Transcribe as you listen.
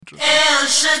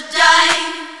Shaddai,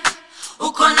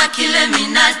 uko na kile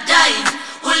minadai,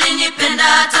 ulinipenda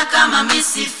hata kama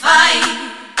misifai.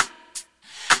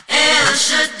 El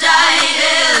Shaddai,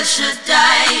 El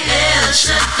Shaddai, El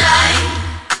Shaddai,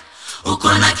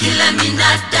 uko na kile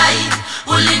minadai,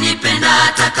 ulinipenda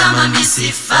hata kama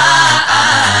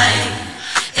misifai.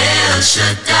 El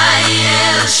Shaddai,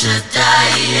 El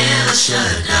Shaddai, El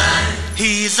Shaddai.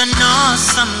 He's an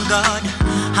awesome God.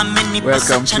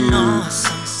 Welcome to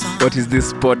What Is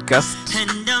This Podcast?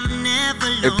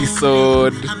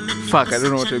 Episode... Fuck, I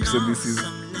don't know what episode this is.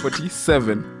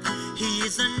 47?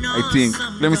 I think.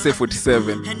 Let me say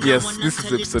 47. Yes, this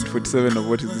is episode 47 of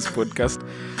What Is This Podcast.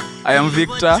 I am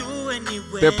Victor.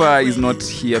 Pepper is not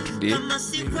here today.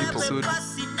 Episode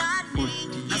 40.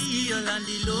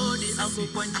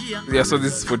 Yeah, so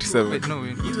this is 47. Wait, no,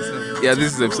 47. Yeah,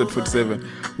 this is episode 47.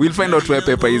 We'll find out where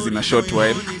Pepper is in a short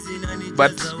while.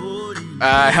 But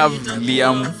I have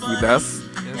Liam with us.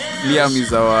 Yes. Liam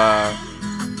is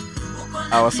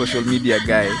our social media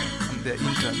guy. I'm their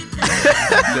intern.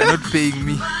 They're not paying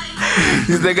me.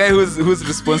 He's the guy who's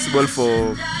responsible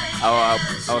for our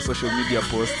social media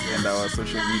posts and our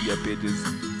social media pages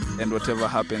and whatever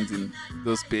happens in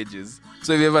those pages.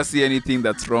 So if you ever see anything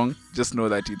that's wrong, just know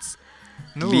that it's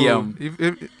Liam.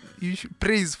 If you should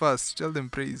praise first. Tell them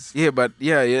praise. Yeah, but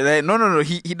yeah. No.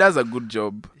 He does a good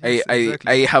job. Yes,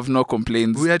 exactly. I have no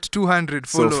complaints. We had 200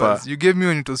 So followers. far. You gave me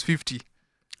when it was 50.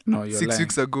 No, you're 6 lying.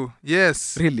 weeks ago.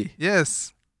 Yes. Really?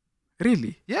 Yes.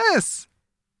 Really? Yes.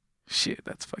 Shit,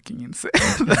 that's fucking insane.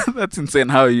 That's insane.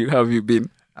 How have you been?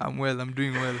 I'm well. I'm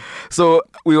doing well. So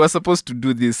we were supposed to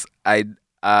do this a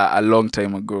long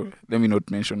time ago. Let me not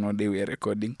mention what day we are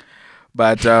recording.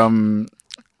 But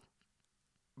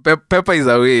Pepper is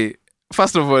away.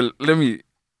 First of all, wait,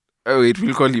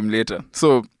 we'll call him later.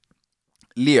 So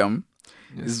Liam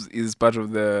Yes. is part of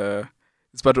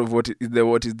what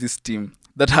is this team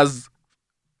that has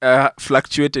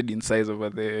fluctuated in size over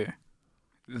the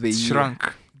It's year.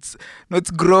 shrunk.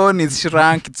 It's grown, it's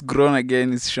shrunk, it's grown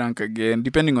again, it's shrunk again,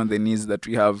 depending on the needs that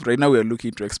we have. Right now we are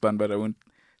looking to expand, but I won't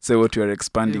say what we are Hey,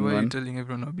 expanding why are you on. telling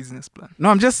everyone our business plan? No,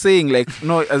 I'm just saying, like,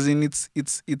 no, as in it's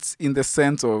in the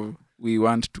sense of we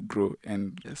want to grow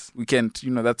and Yes. we can't,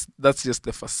 that's just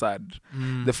the facade.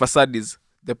 Mm. The facade is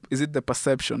it the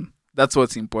perception? That's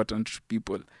what's important to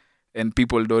people. And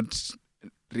people don't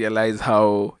realize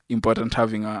how important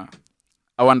having a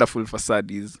wonderful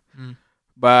facade is. Mm.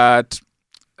 But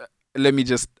let me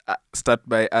just start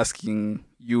by asking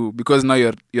you, because now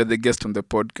you're the guest on the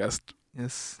podcast.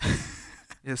 Yes.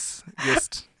 Yes. Yes.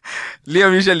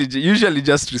 Liam usually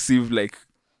just receive like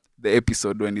the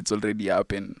episode when it's already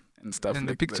up and stuff And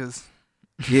like the pictures.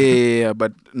 that. Yeah,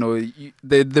 but no,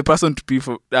 the person to pick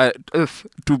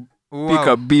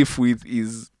a beef with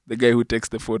is the guy who takes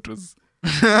the photos.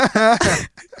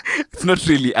 It's not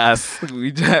really us.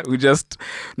 We just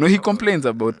no. He complains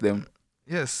about them.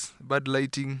 Yes. Bad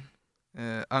lighting,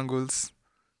 angles.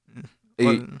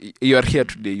 You are here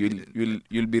today.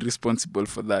 You'll be responsible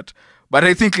for that. But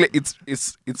I think like, it's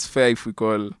fair if we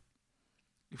call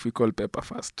Pepper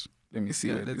first. Let me see.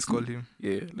 Yeah, where let's this- call him.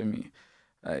 Yeah, let me.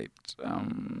 Right.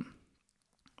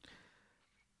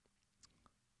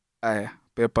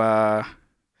 Pepper.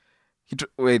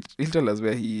 He'll tell us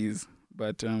where he is.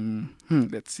 But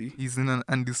let's see. He's in an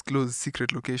undisclosed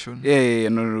secret location. Yeah.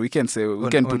 No. We can say we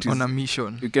can put his on a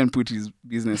mission. you can put his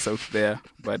business out there,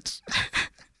 but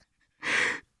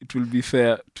it will be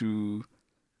fair to.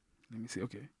 Let me see.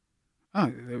 Okay.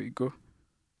 There we go.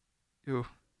 Yo,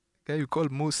 guy you call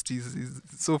most is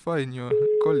so far in your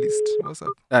call list. What's up?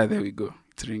 There we go.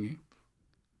 It's ringing.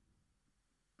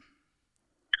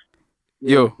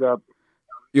 Yo. What's up?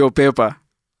 Yo, Pepper.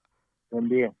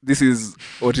 Niambie. This is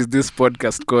What Is This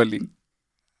Podcast calling.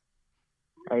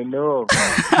 I know.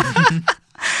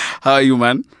 How are you,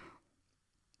 man?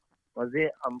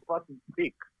 I'm fucking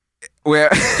sick. Where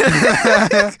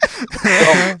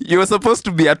you were supposed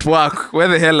to be at work. Where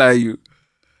the hell are you?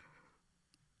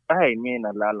 Ai, mimi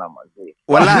nalala mazee.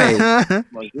 Walai.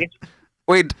 Mazee.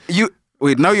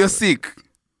 Wait, now you're sick.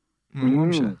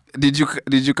 Mm. Did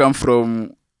you come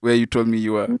from where you told me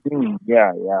you were?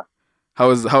 Yeah. How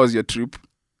was your trip?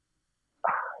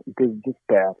 It is just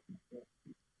bad.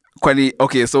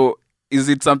 Okay, so is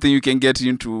it something you can get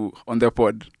into on the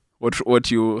pod?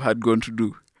 What you had gone to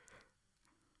do?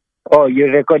 Oh, you're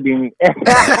recording me.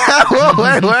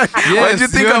 Why do you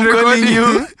think you're I'm calling recording.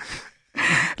 you?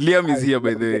 Liam is here,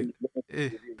 by the way.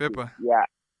 Hey, Pepper. Yeah.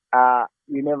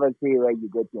 You never say where you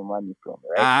get your money from,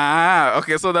 right?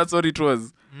 Okay, so that's what it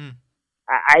was. Mm.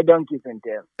 I don't keep and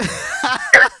tell.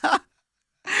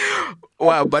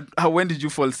 Wow, but when did you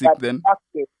fall sick But then?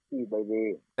 KFC by the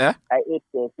way. Eh? I ate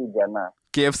KFC jana.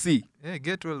 KFC. Yeah,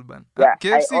 get well, man. Yeah,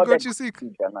 KFC I got ordered you sick.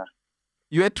 KFC jana.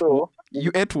 You ate So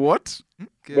you ate what? the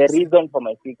KFC. reason for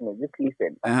my sickness, just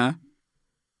listen. Uh-huh.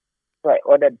 So I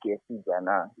ordered KFC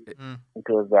jana. Mm. It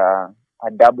was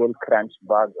a double crunch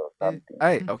burger or something.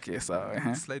 Aye, okay, so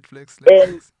uh-huh. Slight flex.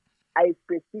 And I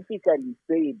specifically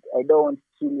said I don't want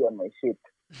chili on my shit.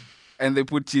 And they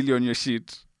put chili on your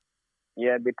shit.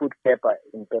 Yeah, they put pepper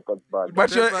in Pepper's burger.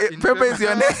 But Pepper is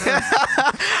your name.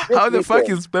 How the fuck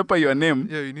is Pepper your name?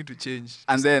 Yeah, you need to change.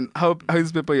 And then how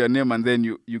is Pepper your name? And then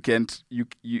you can't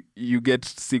you get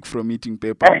sick from eating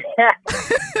pepper.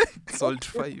 Salt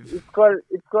 5.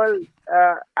 It's called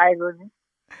irony.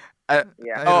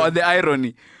 Yeah. Oh, the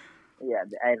irony. Yeah,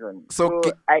 the irony. So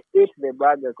I ate the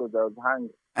burger because I was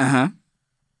hungry. Uh-huh.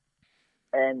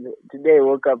 And today I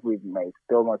woke up with my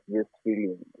stomach just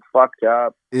feeling fucked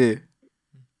up. Yeah.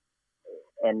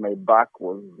 And my back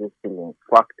was just feeling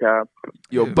fucked up.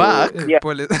 Your back? Yeah.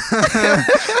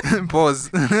 Pause.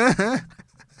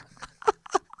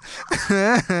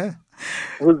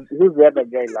 Who's the other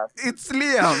guy laughing? It's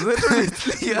Liam. It's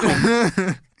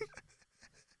Liam.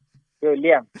 Yo,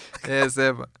 Liam. Yes,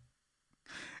 ever.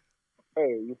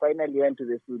 Hey, you finally went to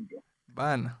the studio.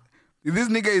 Bana. This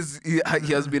nigga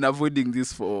he has been avoiding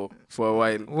this for a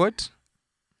while. What?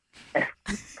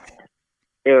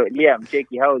 Yo, Liam,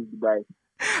 checky, how is Dubai?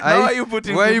 Now are you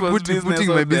putting why are you people's putting business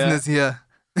my out there? business here?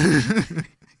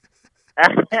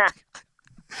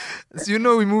 So you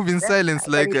know we move in silence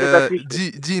like it was a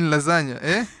secret. G in lasagna,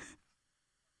 eh?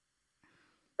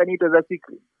 And it was a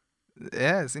secret.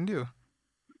 Yes, indeed.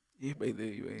 Yeah, by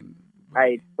the way.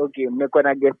 Alright, okay, mmekuwa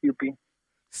na guest yupi?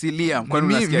 Si Liam, kwani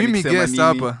unasikia Mimi nikisema guest nini?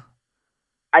 hapa.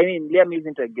 I mean, Liam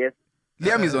isn't a guest.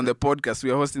 Liam is on the podcast.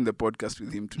 We are hosting the podcast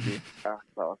with him today.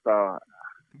 So.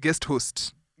 Guest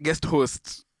host. Guest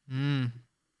host.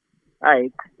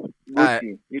 Alright. Alright.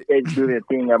 Gucci, you guys do the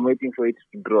thing. I'm waiting for it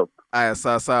to drop.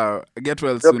 So get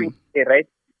well Dropping soon. today, right?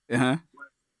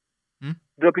 Uh-huh.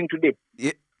 Dropping today.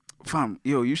 Yeah. Fam,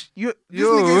 yo, this nigga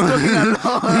is talking a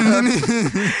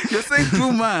lot. You're saying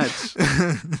too much.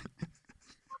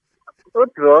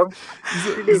 What's wrong?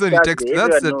 That's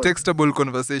a textable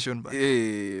conversation. But.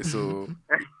 Yeah, so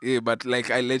but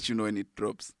like I let you know when it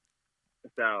drops.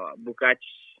 Sawa,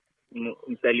 Bukachi,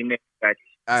 msalimie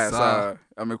Bukachi. Sawa,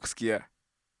 amekusikia.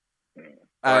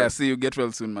 See you. Get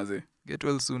well soon, Maze. Get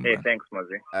well soon. Hey, Man. thanks,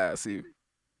 Maze. See you.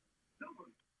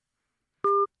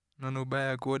 No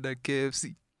baya kuoda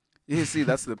KFC. Yeah, see,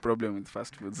 that's the problem with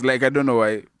fast foods. Like, I don't know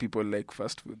why people like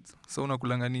fast foods. So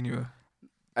unakulanga nini wewe?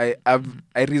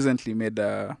 I recently made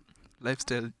a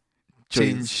Lifestyle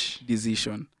change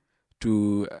decision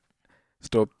to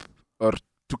stop or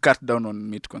to cut down on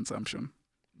meat consumption.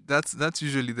 That's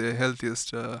usually the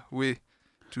healthiest way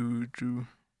to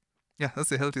that's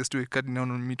the healthiest way, cutting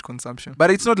down on meat consumption.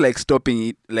 But it's not like stopping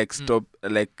it, like stop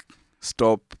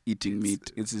eating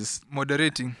meat. It's just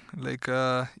moderating. Like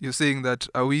you're saying that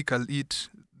a week I'll eat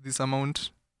this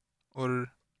amount or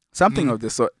something of the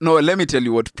sort. No, let me tell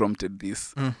you what prompted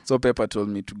this. So Pepper told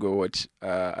me to go watch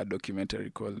a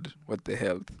documentary called What the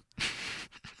Health.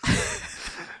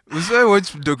 I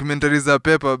watch documentaries of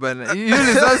Pepper, but you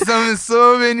have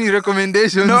so many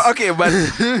recommendations. No, okay,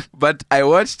 but I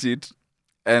watched it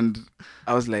and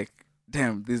I was like,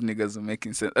 damn, these niggas are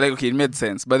making sense. Like, okay, it made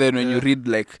sense. But then when you read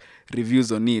like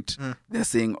reviews on it, they're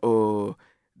saying, oh,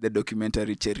 the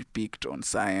documentary cherry-picked on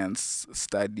science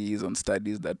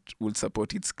studies that would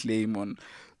support its claim on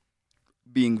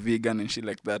being vegan and shit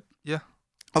like that. Yeah.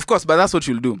 Of course, but that's what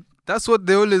you'll do. That's what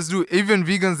they always do. Even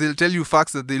vegans, they'll tell you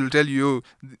facts that they'll tell you,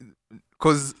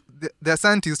 because there are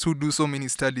scientists who do so many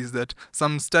studies that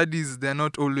some studies, they're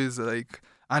not always like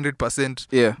 100%.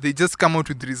 Yeah. They just come out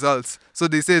with results. So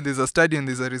they say there's a study and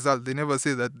there's a result. They never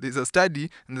say that there's a study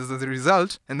and there's a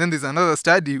result and then there's another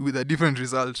study with a different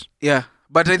result. Yeah.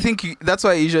 But I think that's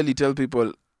why I usually tell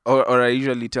people, or I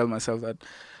usually tell myself that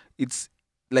it's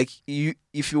like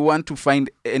if you want to find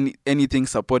anything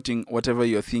supporting whatever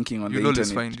you're thinking on the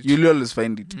internet, you'll always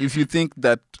find it. Mm-hmm. If you think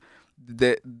that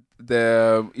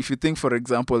if you think, for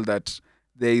example, that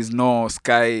there is no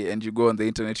sky and you go on the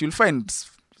internet, you'll find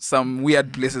some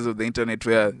weird places of the internet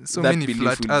where so that many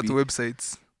flat earth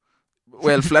websites.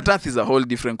 Well, flat earth is a whole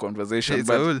different conversation.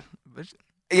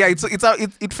 Yeah,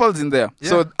 it falls in there. Yeah.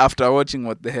 So after watching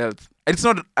What the Health, it's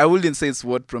not. I wouldn't say it's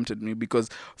what prompted me, because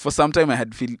for some time I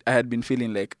had been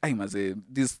feeling like,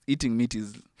 this eating meat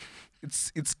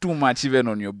it's too much even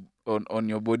on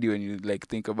your body when you like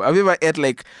think about. Have you ever ate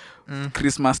like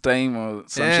Christmas time or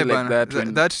something like that?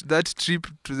 That trip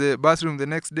to the bathroom the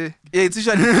next day. Yeah, it's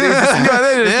usually crazy.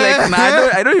 It's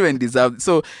like, I don't even deserve it.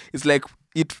 So it's like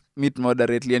eat meat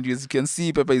moderately, and as you can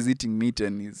see, Pepper is eating meat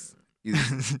and is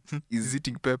He's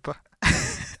eating pepper.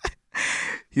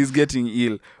 he's getting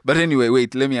ill. But anyway,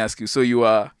 wait, let me ask you. So you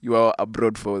are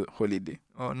abroad for holiday?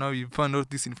 Oh, now you found out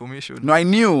this information. No, I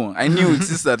knew. It's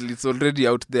just that it's already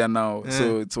out there now, Yeah.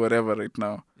 so it's whatever right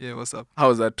now. Yeah, what's up? How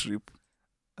was that trip?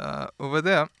 Over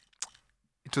there,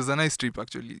 it was a nice trip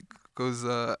actually, because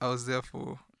I was there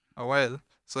for a while,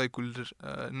 so I could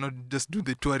not just do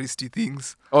the touristy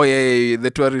things. Oh yeah.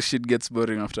 The tourist shit gets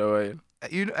boring after a while.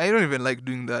 I don't even like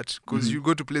doing that, because Mhm. you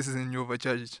go to places and you're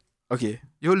overcharged. Okay.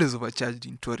 You're always overcharged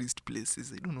in tourist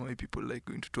places. I don't know why people like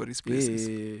going to tourist places.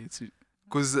 Yeah.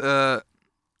 Because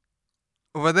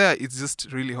over there it's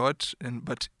just really hot,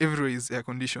 but everywhere is air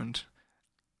conditioned.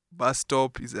 Bus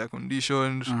stop is air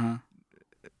conditioned. Uh-huh.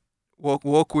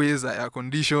 Walkways are air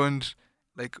conditioned.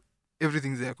 Like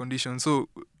everything's air conditioned, so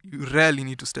you rarely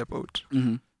need to step out.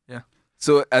 Mm-hmm. Yeah.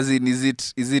 So as in, is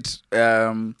it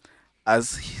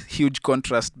as huge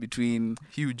contrast between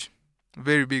Huge,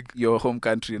 very big, your home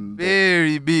country and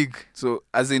very big. so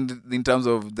as in terms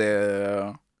of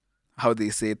the how they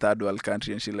say third world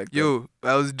country and shit like that? Yo,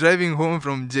 I was driving home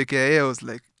from JKIA. I was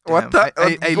like, What damn,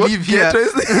 the? I what live here. ghetto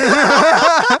is this?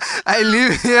 I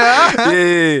live here.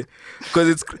 Yeah. Because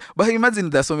it's. But imagine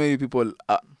there's so many people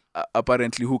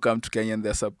apparently who come to Kenya and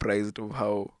they're surprised of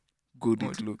how good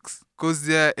What? it looks. Because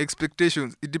their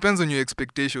expectations, it depends on your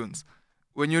expectations.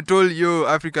 When you're told, yo,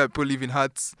 Africa, people live in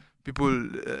huts, people,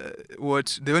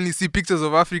 they only see pictures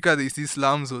of Africa, they see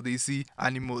slums or they see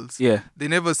animals. Yeah. They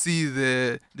never see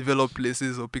the developed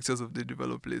places or pictures of the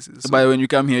developed places. So, But when you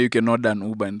come here, you can order an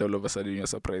Uber and all of a sudden you're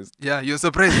surprised. yeah, you're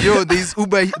surprised. Yo, there's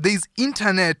Uber, there's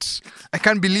internet. I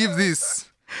can't believe this.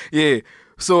 Yeah.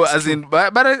 So as in,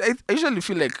 but I usually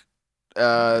feel like.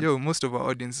 Yo, most of our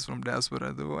audience is from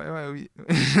diaspora, though. Why are we?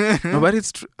 No, but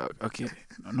it's true. Okay.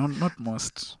 No, not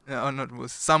most. Yeah, or not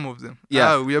most. Some of them.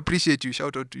 Yeah. We appreciate you.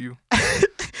 Shout out to you.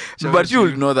 Shout out But to you'll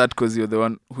you. know that because you're the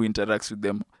one who interacts with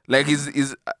them. Like,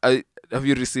 have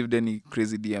you received any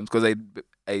crazy DMs? Because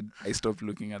I stopped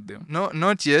looking at them. No,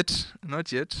 not yet.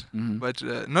 Not yet. Mhm. But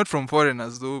not from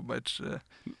foreigners, though. But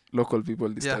Local people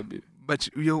disturb you. but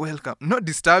you're welcome. Not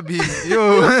disturbing.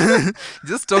 Yo,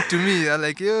 just talk to me. I'm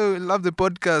like, yo, love the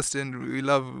podcast, and we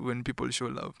love when people show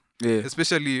love, Yeah.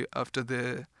 especially after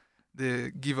the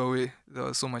giveaway. There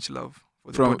was so much love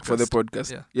for the For the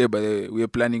podcast. Yeah. Yeah, but we are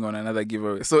planning on another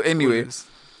giveaway. So anyway, Always.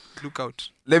 Look out.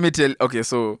 let me tell. Okay,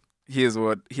 so here's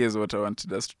what I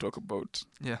wanted us to talk about.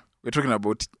 Yeah. We're talking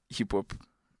about hip hop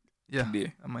Yeah,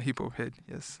 today. I'm a hip hop head.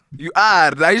 Yes. You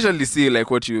are. I usually see like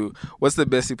what's the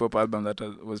best hip hop album that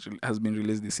has been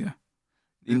released this year?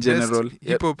 In The best general.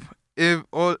 hip hop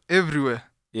all everywhere.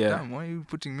 Yeah. Damn, why are you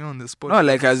putting me on the spot? No,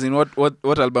 like as in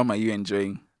what album are you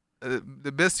enjoying?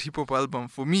 The best hip hop album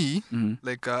for me, Mm-hmm.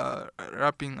 like a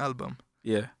rapping album.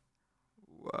 Yeah.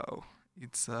 Wow,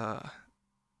 it's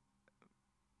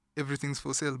Everything's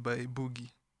for Sale by Boogie.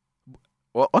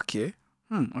 Well, okay.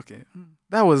 Okay.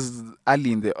 That was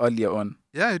earlier on.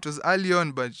 Yeah, it was early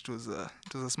on, but it was a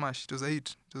smash. It was a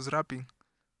hit. It was rapping.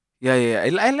 Yeah. I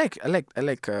like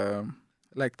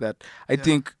that. I Yeah.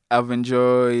 think I've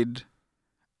enjoyed.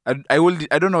 I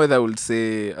don't know whether I would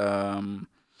say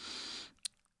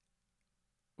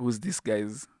who's this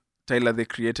guy's Tyler the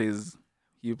Creator is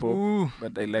hip hop, Ooh,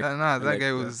 but I like. nah, I that like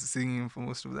guy was singing for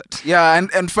most of that. Yeah,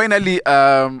 and finally,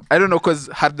 I don't know, cause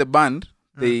had the band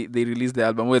they released the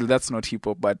album. Well, that's not hip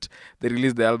hop, but they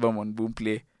released the album on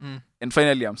Boomplay, Mm. and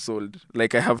finally I'm sold.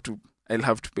 Like I'll have to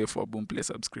pay for a Boomplay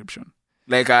subscription.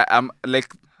 Like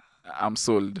I'm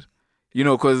sold. You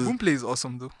know, cause Boomplay is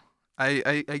awesome though.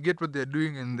 I get what they're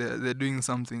doing, and they're doing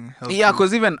something healthy. yeah,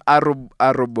 cause even Arrow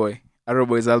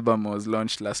Boy's album was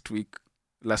launched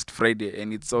last Friday,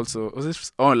 and it's also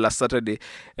last Saturday,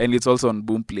 and it's also on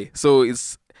Boomplay. So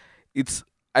it's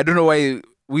I don't know why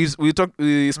we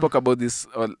spoke about this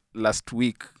last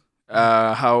week.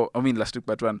 Last week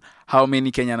part one, how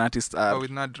many Kenyan artists are with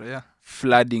Nadra, yeah.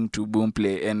 flooding to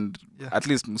Boomplay, and Yeah. at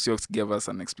least Musiox gave us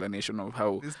an explanation of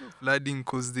how. There's no flooding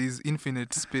because there's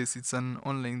infinite space. It's an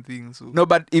online thing. So No,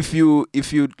 but if you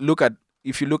look at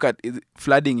it,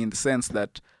 flooding in the sense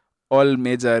that all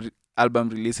major album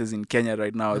releases in Kenya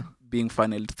right now are being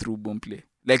funneled through Boomplay.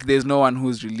 Like there's no one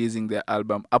who's releasing their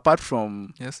album apart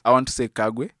from yes, I want to say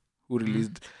Kagwe, who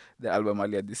released the album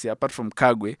earlier this year. Apart from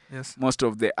Kagwe, yes. most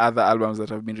of the other albums that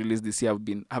have been released this year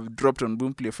have dropped on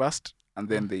Boomplay first, and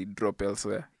then they drop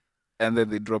elsewhere, and then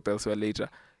they drop elsewhere later.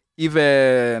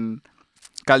 Even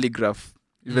Calligraph,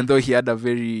 even though he had a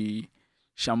very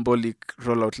shambolic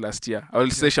rollout last year. I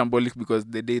will say shambolic because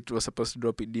the day it was supposed to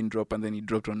drop, it didn't drop, and then it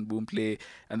dropped on Boomplay,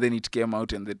 and then it came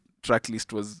out, and the track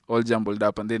list was all jumbled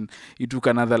up, and then it took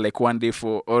another like one day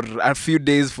or a few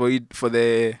days for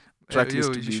the track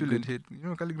list to you be shouldn't good.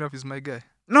 hate. Calligraph is my guy.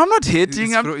 No, I'm not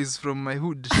hating. He's from my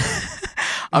hood.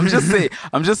 I'm just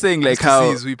saying like Used to see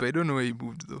how. his whip. I don't know where he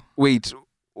moved though. Wait,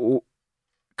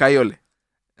 Kayole.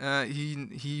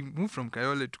 He moved from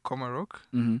Kayole to Komarok,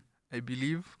 Mm-hmm. I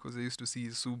believe, because I used to see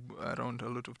his sub around a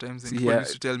lot of times, and See, people yeah.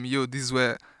 used to tell me, "Yo, this is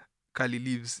where Kali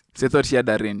lives." So I thought he had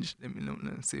a range. Let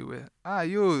me say where.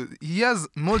 He has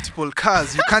multiple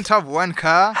cars. You can't have one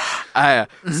car. Yeah.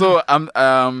 So Oh,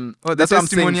 the that's what I'm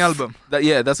saying. testimony album.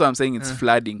 That's why I'm saying it's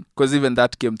flooding, because even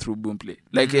that came through Boomplay.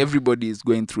 Like everybody is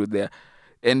going through there.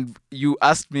 And you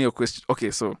asked me a question.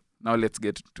 Okay, so now let's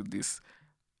get to this.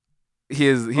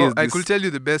 Here's I this. could tell you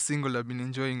the best single I've been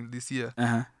enjoying this year.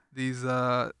 Uh-huh. There's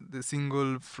the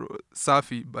single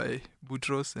Safi by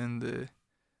Boutros, and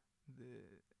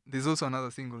there's also another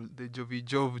single, the Jovi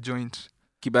Jov joint,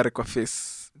 Kibare kwa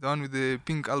face. the one with the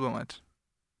pink album art.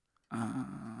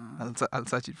 I'll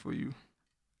search it for you.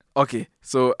 Okay,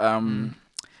 so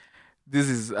this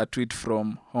is a tweet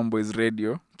from Homeboys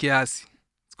Radio. Kiasi.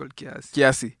 It's called Kiasi.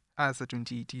 Kiasi. It's a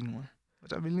 2018 one.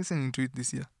 But I've been listening to it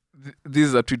this year. This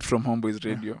is a tweet from Homeboys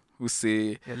Radio who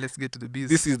say, Yeah, let's get to the biz.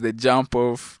 this is the jump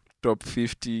of top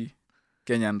 50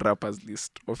 Kenyan rappers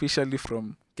list, officially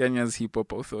from Kenya's Hip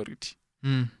Hop Authority.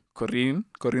 Corinne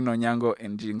Onyango,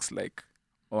 and Jinx like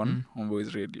on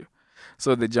Homeboys Radio.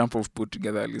 So the jump of put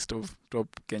together a list of top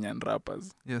Kenyan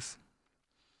rappers. Yes.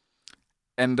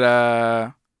 And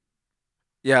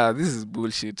this is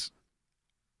bullshit.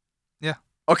 Yeah.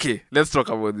 Okay, let's talk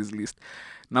about this list.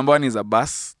 Number 1 is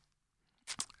Abbas.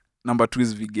 Number 2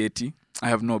 is Vigeti. I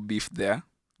have no beef there.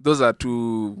 Those are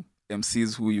two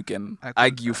MCs who you can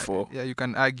argue for. Yeah, you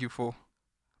can argue for.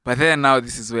 But then now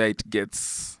this is where it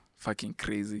gets fucking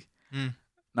crazy.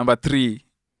 Number 3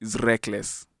 is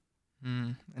Reckless.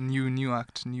 A new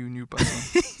act, new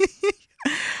person.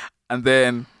 And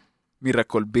then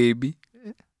Miracle Baby.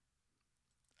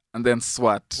 And then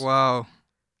SWAT. Wow.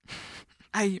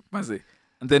 Maze.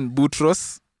 And then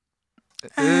Boutros.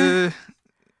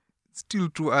 Still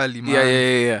too early, man.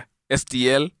 Yeah.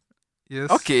 STL. Yes.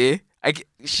 Okay.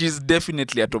 She's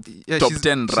definitely a top 10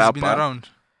 she's rapper. been around.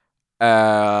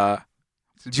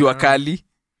 She's been Jua around. Kali.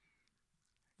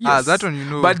 Yes. That one you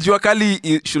know. But Jua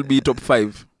Kali should be top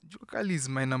 5. Jua Kali is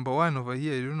my number 1 over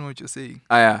here. You don't know what you're saying.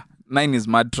 9 is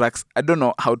Mad Trax. I don't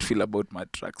know how to feel about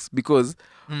Mad Trax because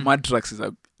Mad Trax is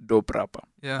a dope rapper.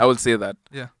 Yeah. I will say that.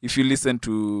 Yeah. If you listen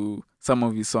to some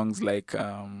of his songs like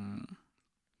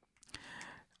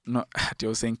no, I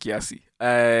was saying Kiasi.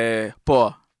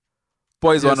 Poa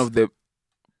is one of the.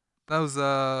 That was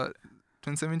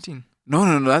 2017.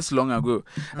 No, that's long ago.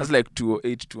 That's like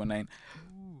 2008, 2009.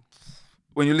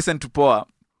 When you listen to Poa,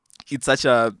 it's such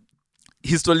a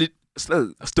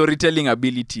storytelling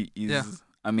ability is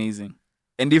amazing.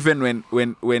 And even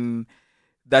when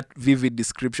that vivid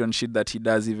description shit that he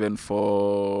does, even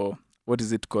for what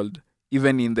is it called?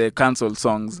 Even in the cancelled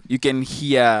songs, you can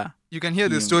hear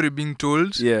the story being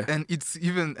told. Yeah. And it's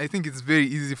even, I think it's very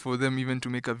easy for them even to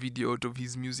make a video out of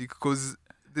his music because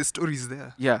the story is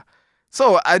there. Yeah.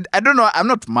 So I don't know. I'm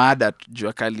not mad at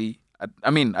Jua Kali. At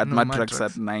Mad Trax Trax.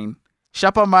 at 9.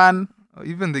 Sharper Man.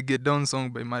 Even the Get Down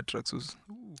song by Mad Trax was.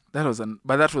 That was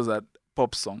a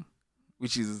pop song,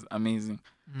 which is amazing.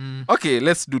 Okay,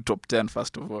 let's do top 10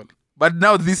 first of all. But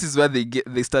now this is where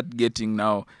they start getting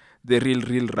now the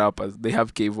real rappers. They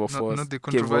have Kevo Force. Not the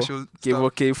controversial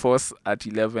Kevo K-Force at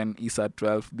 11, Issa at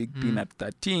 12, Big Pin at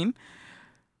 13.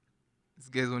 These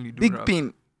guys only do Big rap.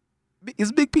 Pin.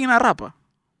 Is Big Pin a rapper?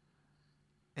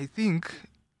 I think.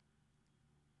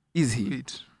 Is he?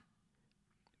 Wait.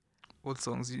 What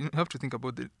songs? You have to think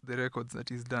about the records that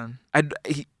he's done.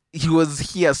 He was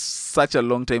here such a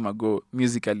long time ago,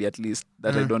 musically at least,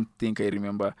 that I don't think I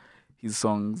remember his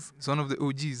songs. He's one of the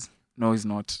OGs. No, he's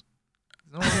not.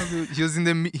 He was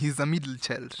he's a middle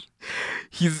child.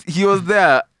 He was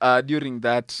there during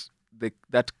that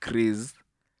craze.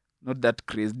 Not that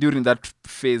craze. During that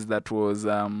phase that was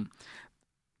the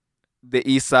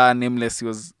Issa Nameless, he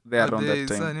was there around that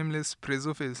time. The Nameless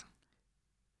Prezo phase.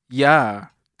 Yeah.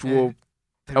 I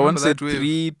want to say 3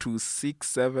 3 to 6,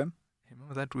 7. I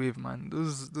remember that wave, man.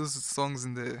 Those songs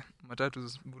in the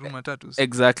Matatus, Buru Matatus.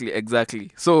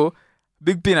 Exactly. So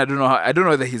Big Pin, I don't know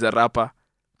whether he's a rapper.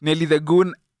 Nelly the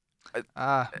Goon.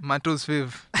 Mato's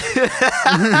fave.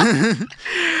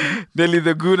 Nelly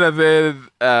the Goon, and then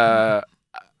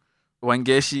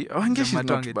Wangeshi. Wangeshi is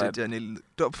not bad.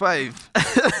 Top 5.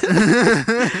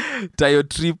 Tayo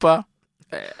Tripper.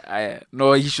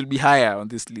 No, he should be higher on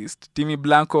this list. Timmy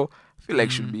Blanco, I feel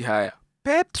like should be higher.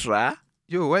 Petra,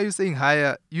 Yo, why are you saying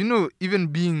higher? You know, even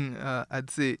being, I'd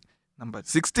say, number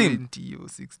 16. 20 or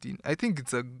 16, I think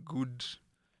it's a good.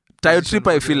 Tayo position Tripper,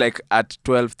 I for feel them. like at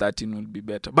 12, 13 would be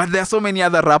better. But there are so many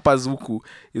other rappers who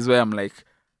is where I'm like,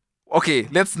 okay,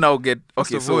 let's now get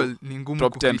First okay. of So all, ni ngumu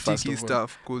top 10 kucritique first hii of all.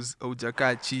 stuff because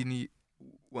haujakaa chini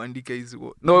uandike hizi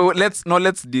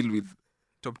let's deal with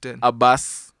top 10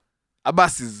 Abbas.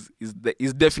 Abbas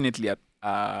is definitely at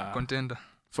contender.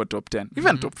 for top 10,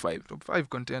 even Mhm. top 5. Top 5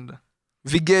 contender.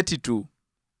 Vigeti too.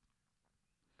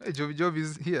 Hey, Jovi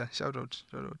is here. Shout out.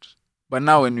 But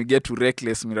now when we get to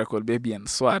Reckless, Miracle Baby, and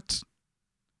SWAT,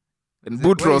 and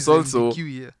Why is Boutros also, MDQ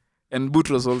here? and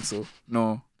Boutros also.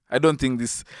 No, I don't think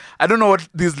this. I don't know what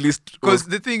this list. Because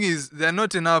the thing is, there are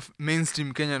not enough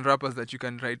mainstream Kenyan rappers that you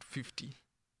can write 50.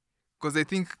 Because I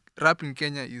think rap in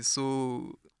Kenya is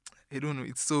so, I don't know,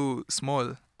 it's so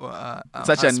small. Or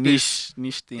such a space.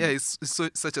 niche thing. Yeah, it's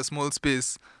such a small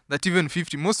space that even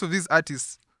 50, most of these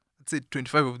artists, I'd say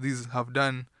 25 of these have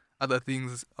done other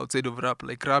things outside of rap.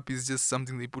 Like rap is just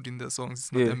something they put in their songs.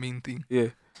 It's not Yeah. their main thing. Yeah.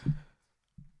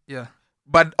 Yeah.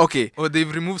 But okay, Or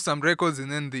they've removed some records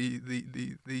and then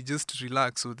they just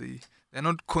relax. So they're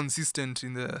not consistent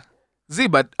in the...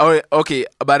 but okay,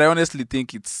 but I honestly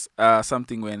think it's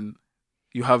something when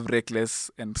you have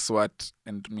Reckless and SWAT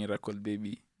and Miracle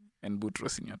Baby and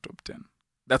Boutros in your top 10.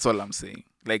 That's all I'm saying.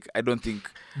 Like, I don't think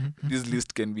this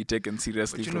list can be taken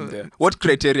seriously But you from know, there. What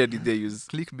criteria did they use?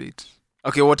 Clickbait.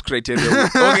 Okay, what criteria?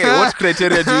 What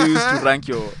criteria do you use to rank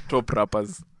your top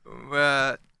rappers?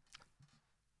 Well,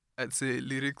 I'd say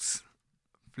lyrics,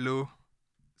 flow,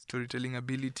 storytelling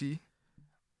ability.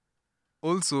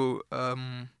 Also,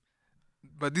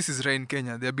 but this is rare in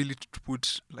Kenya, the ability to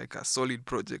put like a solid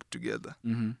project together.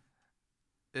 Mm-hmm.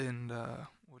 And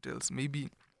what else? Maybe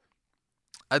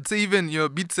I'd say even your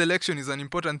beat selection is an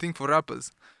important thing for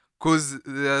rappers. Because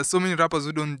there are so many rappers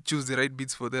who don't choose the right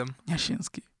beats for them.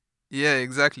 Yashinsky. Yeah,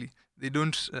 exactly. They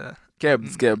don't...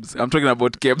 Kebs. I'm talking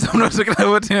about Kebs. I'm not talking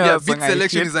about beat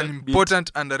selection is an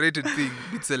important, underrated thing.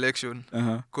 Beat selection.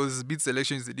 Uh-huh. Because beat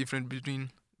selection is the difference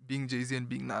between being Jay-Z and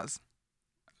being Nas.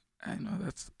 I know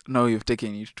no, you've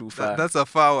taken it too far. That's a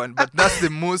far one, but that's the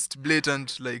most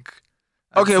blatant, like...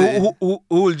 I'd Okay, say- who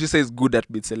would you say is good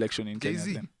at beat selection in Kenya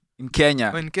Jay-Z. then? In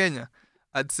Kenya. Oh, in Kenya,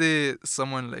 I'd say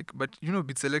someone like... But, you know,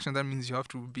 beat selection, that means you have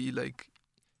to be like...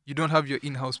 You don't have your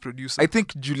in-house producer. I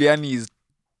think Giuliani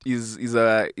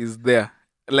is there.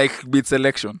 Like beat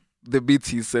selection. The beats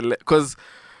he select. Because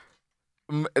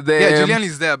the Julian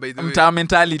is there, by the way. Mtaa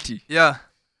Mentality Yeah.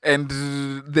 and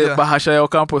the Yeah. Bahasha ya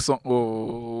Ocampo song.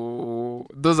 Oh,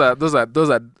 those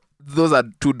are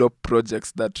two dope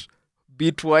projects that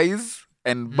beat wise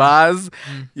and bars,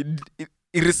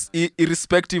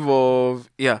 irrespective of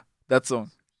that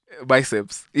song,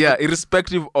 Biceps. Yeah,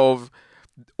 irrespective of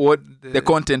what the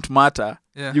content matter,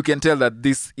 Yeah. you can tell that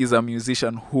this is a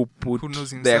musician who put Who knows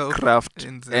their himself craft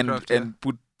and and their craft, yeah.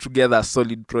 put together a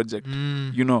solid project.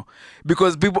 Mm. You know,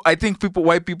 because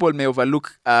why people may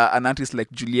overlook an artist like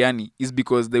Giuliani is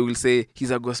because they will say he's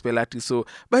a gospel artist. So,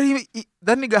 but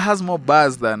that nigga has more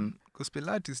bars than Gospel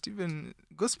artist, even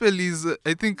gospel is,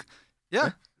 I think,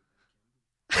 yeah.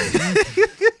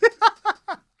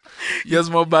 he has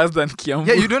more bars than Kiambu.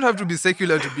 Yeah, you don't have to be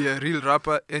secular to be a real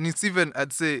rapper. And it's even,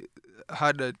 I'd say,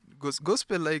 harder.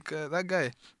 Gospel, like that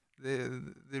guy,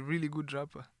 the really good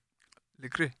rapper.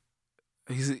 Lecrae.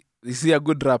 Is he a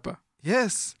good rapper?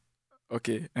 Yes.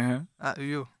 Okay.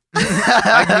 Yo.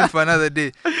 Argument for another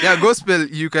day. Yeah, gospel,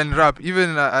 you can rap.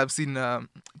 Even I've seen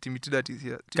Timothy that is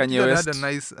here. Kanye Timothy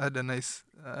West. had a nice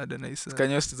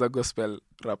Kanye West is a gospel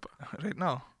rapper. right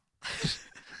now.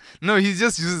 No, he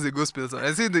just uses the gospel song.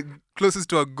 I say the closest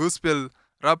to a gospel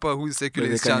rapper who is secular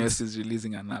But is Kanye Chance. West is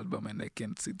releasing an album and I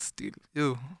can't sit still.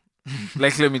 Yo,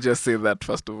 Like, let me just say that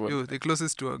first of all. the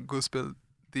closest to a gospel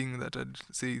thing that I'd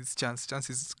say is Chance. Chance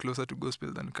is closer to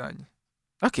gospel than Kanye.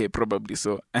 Okay, probably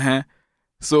so.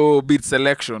 So beat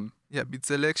selection. Yeah, beat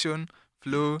selection,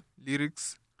 flow,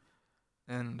 lyrics,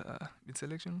 and beat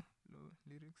selection, flow,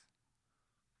 lyrics.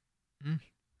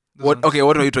 Those What? ones. Okay,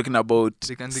 what are you talking about?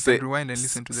 They can Sa- rewind and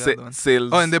listen to the sa- other ones.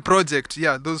 Sales. Oh, and the project.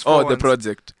 Yeah, those four the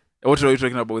project. What are you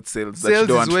talking about? Sales that you Sales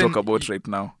don't is want to when talk about y- right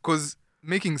now. Because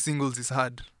making singles is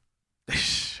hard.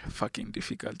 Fucking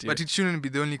difficult. Yeah. But it shouldn't be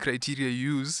the only criteria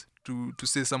you use to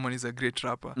say someone is a great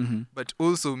rapper. Mhm. But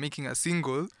also making a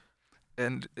single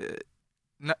and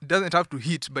doesn't have to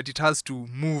hit, but it has to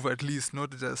move at least, not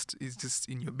just it's just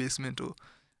in your basement or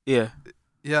Yeah.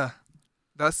 yeah.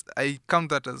 I count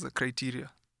that as a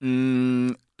criteria.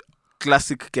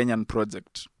 Classic Kenyan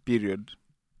project. Period.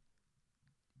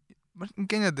 But in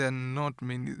Kenya, there are not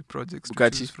many projects to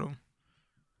Bukachi. choose from.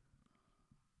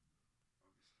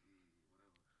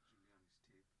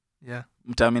 Yeah,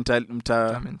 Mta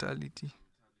mentality.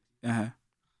 uh-huh.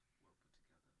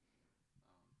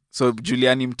 So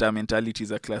Juliani Mta Mentality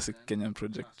is a classic Kenyan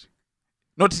project.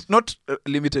 Not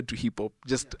limited to hip hop,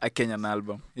 just a Kenyan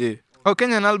album. Yeah. Oh,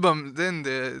 Kenyan album. Then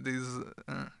there's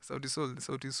Sauti Sol. The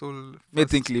Sauti Sol. I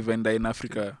think Live and Die in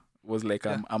Africa was like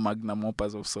a magnum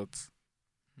opus of sorts.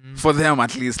 Mm. For them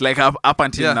at least. Like up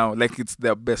until Yeah. now. Like it's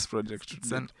their best project.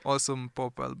 It's an awesome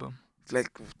pop album.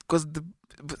 Like because the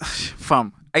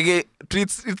fam. It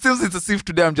seems it's as if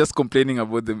today I'm just complaining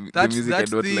about the music I That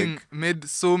don't thing like. made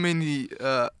so many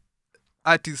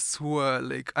artists who are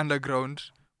like underground,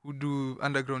 who do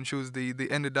underground shows. They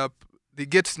ended up they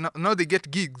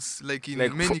get gigs like in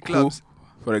Like many who, clubs.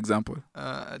 for example.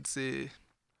 I'd say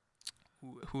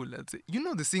who let's say, you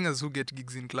know, the singers who get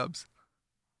gigs in clubs.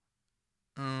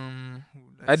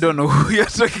 I don't know who you're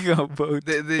talking about.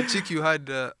 The chick you had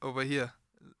over here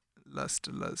last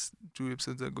 2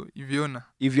 episodes ago, Iviona.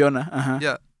 Iviona,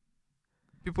 Yeah,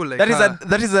 people like that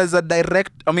her. is as a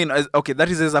direct. I mean, that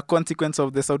is as a consequence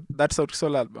of that Sauti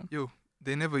Sol album.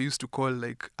 They never used to call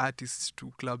like artists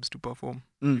to clubs to perform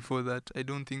Mm. before that. I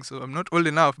don't think so. I'm not old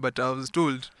enough, but I was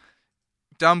told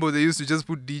Tambo, they used to just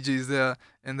put DJs there,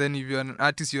 and then if you're an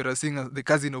artist, you're a singer, the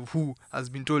cousin of who has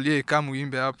been told, yeah, come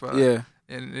uimbe hapa. Yeah.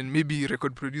 And maybe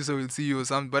record producer will see you or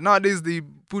something. But nowadays they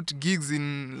put gigs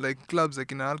in like clubs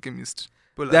like in Alchemist.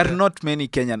 People There like are that. not many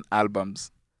Kenyan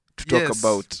albums to talk Yes.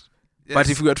 about. Yes. But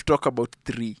if we were to talk about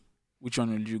 3, which one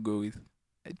will you go with?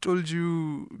 I told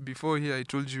you before here, I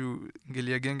told you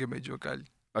Ngelia Genge by Jua Kali.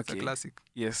 It's a Okay. classic.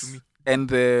 Yes. to me. And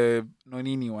the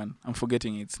Nonini one. I'm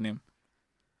forgetting its name.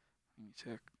 Let me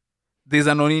check. There's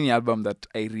a Nonini album that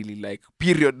I really like.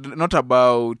 Period. Not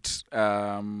about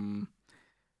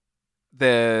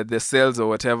the sales or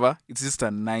whatever. It's just a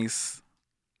nice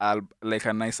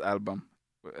nice album.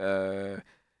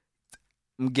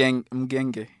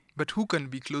 Mgenge But who can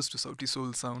be close to Sauti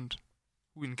Sol sound?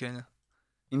 Who in Kenya?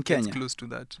 in It's Kenya. close to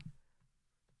that.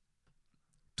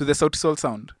 To the Sauti Sol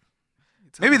sound.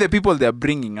 It's Maybe the people they're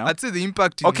bringing up. I'd say the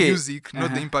impact in Okay. music, not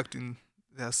Uh-huh. the impact in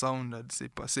their sound, I'd say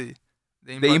per se.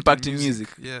 The impact in music.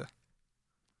 Yeah.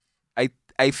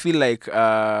 I feel like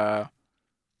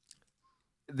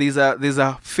there's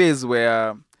a phase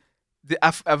where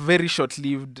a very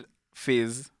short-lived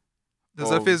phase. There's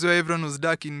a of- phase where everyone was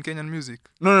dark in Kenyan music.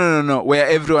 No. Where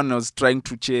everyone was trying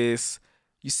to chase.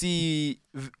 You see,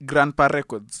 Grandpa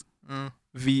Records,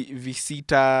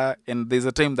 Visita, and there's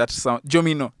a time that sound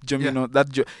Jomino, that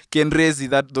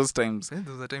Kenrezi, those times. There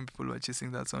was a time people were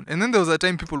chasing that sound. And then there was a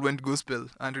time people went gospel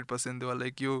 100%. They were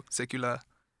like, yo, secular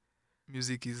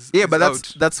music is Yeah, is but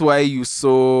out. that's why you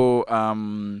saw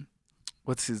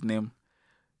what's his name?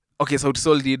 Okay, Sauti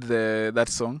Sol did that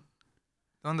song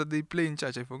The one that they play in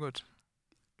church, I forgot.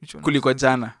 Which one? Kuliko was that?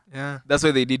 Jana. Yeah. That's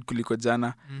why they did Kuliko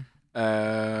Jana.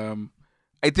 Mm.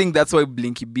 I think that's why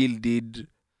Blinky Bill did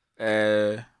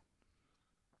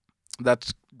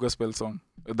that gospel song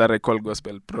that I call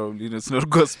gospel. Probably it's not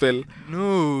gospel.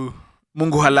 No.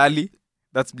 Mungu Halali.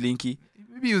 That's Blinky.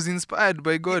 Maybe he was inspired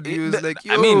by God. He was like,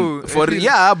 yo, I mean,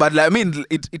 feel- but I mean,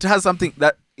 it has something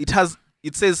that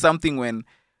it says something when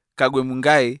Kagwe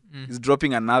Mungai is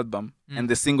dropping an album and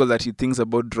the single that he thinks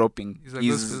about dropping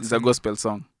is a gospel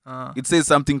song. It says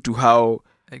something to how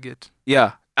I get.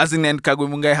 yeah. As in, and Kagwe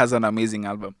Mungai has an amazing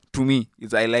album. To me,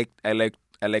 I like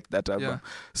that album. Yeah.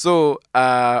 So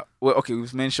okay,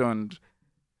 we've mentioned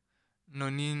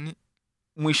Nonini.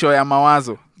 Mwisho ya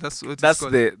Mawazo. That's what That's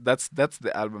it's called. that's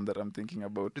the album that I'm thinking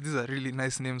about. These are really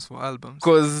nice names for albums.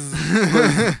 Because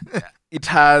it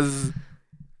has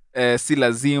Si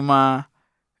Lazima,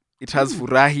 it has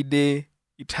Furahide,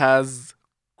 it has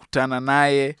Kutana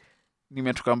Naye,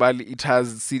 Nimetoka Mbali, it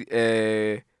has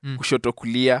Kushoto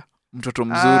Kulia, Mtoto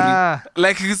Mzuri.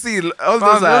 Like you see, all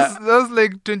those are... That was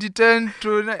like 2010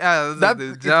 to...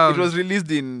 it was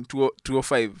released in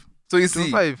 2005. So you see...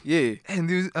 2005? Yeah.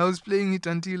 And I was playing it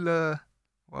until...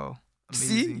 wow.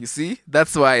 Amazing. You see?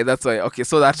 That's why. Okay,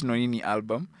 so that's Nonini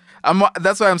album.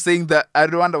 That's why I'm saying that I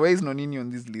wonder why is Nonini on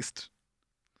this list.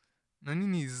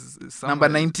 Nonini is Number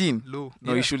 19. low.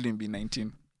 No, Yeah. it shouldn't be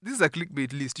 19. This is a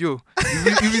clickbait list, yo.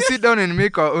 if we sit down and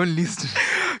make our own list,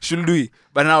 Should we?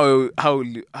 But now,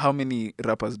 how many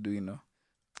rappers do you know?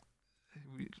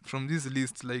 from this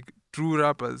list, like true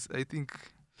rappers, I think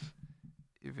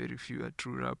very few are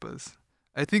true rappers.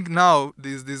 I think now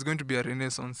there's going to be a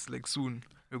renaissance, like soon.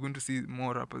 We're going to see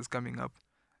more rappers coming up.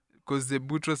 Because the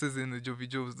Boutrosses and the Jovi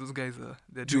Jovs, those guys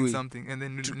they're doing Dewey. something. And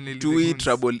then Dewey,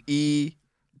 Trouble E,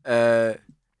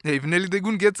 Yeah, if Nelly the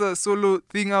Goon gets a solo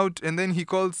thing out and then he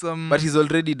calls some But he's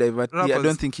already diverted. Yeah, I rappers.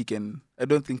 don't think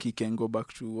he can go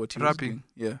back to what he was Rapping. doing.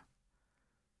 Yeah.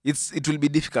 It will be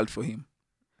difficult for him.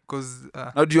 because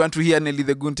Now, do you want to hear Nelly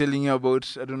the Goon telling you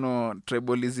about, I don't know,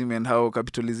 tribalism and how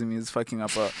capitalism is fucking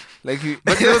up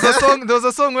but there was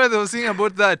a song where they were singing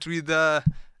about that with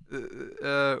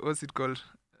what's it called?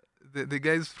 The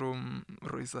guys from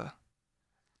Roisa.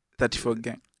 34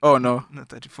 gang. Oh, no. No,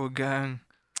 34 gang.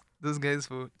 Those guys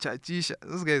for Chachisha.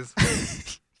 Those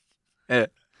guys. Yeah.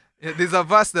 Yeah, there's a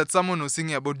verse that someone was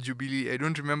singing about Jubilee. I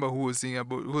don't remember who was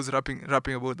rapping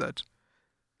about that.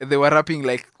 They were rapping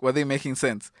like, were they making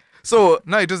sense? So,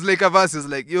 No, it was like a verse. It was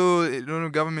like, yo, I don't know,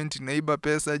 government in Naiba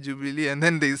Pesa, Jubilee. And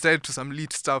then they started to some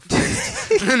lead stuff.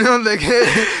 Like,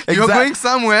 hey, you're going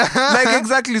somewhere. like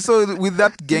exactly. So with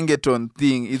that Gengeton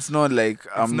thing, it's not like,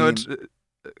 It's not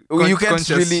you can't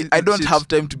conscious really. I don't shit. have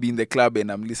time to be in the club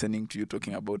and I'm listening to you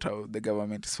talking about how the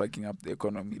government is fucking up the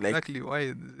economy. Like exactly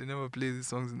why they never play these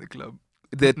songs in the club.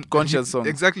 the conscious song.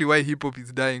 Exactly why hip hop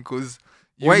is dying. Because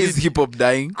Why is hip hop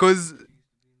dying? Because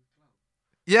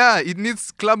yeah, it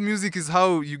needs club music is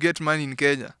how you get money in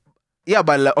Kenya. Yeah,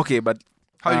 but okay, but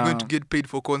How are you going to get paid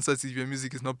for concerts if your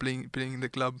music is not playing in the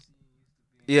club?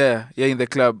 yeah, in the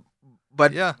club.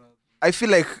 But Yeah, I feel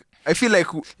like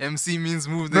MC means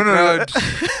move the No. crowd.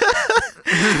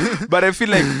 but I feel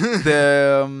like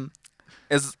the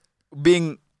as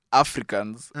being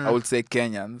Africans, I would say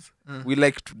Kenyans, we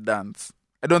like to dance.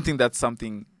 I don't think that's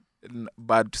something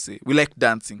bad to say. We like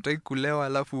dancing. Try kulewa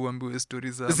alafu uambiwe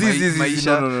stories za See,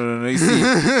 maisha. no. You see,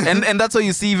 and that's why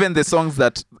you see even the songs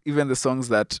that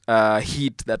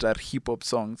hit that are hip hop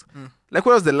songs. Like,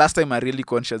 when was the last time a really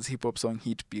conscious hip hop song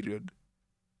hit? Period.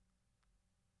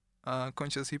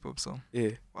 Conscious hip hop song.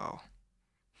 Yeah, Wow.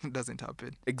 It doesn't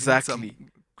happen. exactly.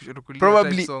 Kushoto kulia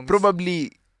type songs.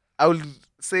 Probably, I would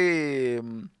say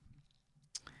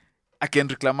I can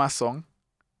reclaim a song.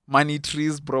 Money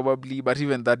Trees, probably, but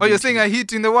even that. Oh, you're saying a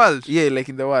hit in the world? Yeah, like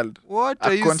in the world. What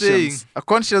are you saying? A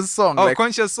conscious song. Oh, like,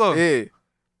 conscious song. yeah,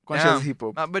 conscious Damn. hip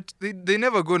hop. But they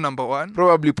never go number one.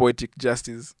 Probably Poetic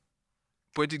Justice.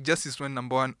 Poetic Justice went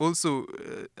number one. Also,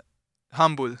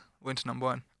 Humble went number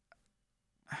one.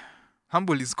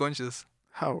 Humble is conscious.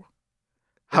 How?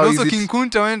 And How also is it? King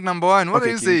Kunta went number one. What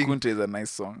okay, are you King saying? Kunta is a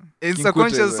nice song. It's King a Kunta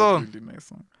conscious is song. A really nice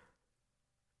song.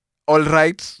 All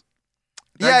right.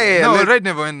 Yeah. No, like- Right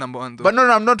never went number one though. But no,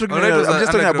 I'm not talking. All Right I'm was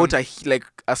just talking about underground.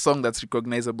 a song that's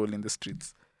recognizable in the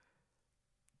streets.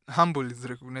 Humble is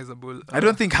recognizable. I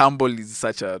don't think Humble is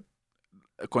such a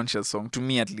conscious song, to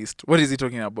me at least. What is he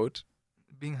talking about?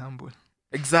 being humble.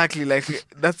 Exactly, like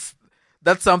that's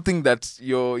something that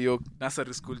your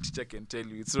nursery school teacher can tell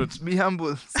you. It's not. Be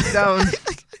humble. Sit down.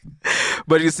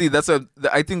 But you see,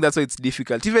 I think that's why it's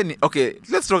difficult.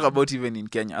 Let's talk about even in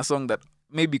Kenya, a song that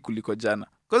maybe Kuliko Jana,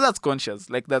 because that's conscious.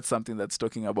 Like, that's something that's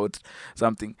talking about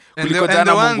something. Kuliko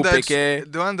Jana, Mungu Pekee.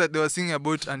 The one that they were singing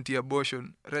about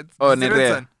anti-abortion. Oh, is it Red Nerea.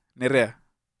 Sun? Nerea.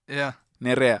 Yeah.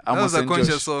 Nerea. That was Amos a and conscious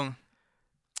Josh. song.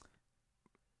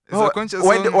 It's Oh, a conscious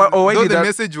why song. did- why though did the that-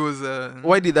 message was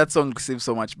Why did that song receive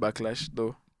so much backlash,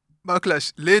 though?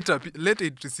 backlash. Later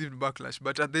it received backlash,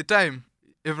 but at the time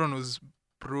everyone was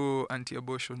pro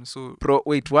anti-abortion. So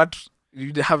Wait, what?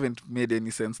 You haven't made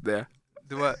any sense there.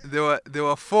 there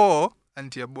were for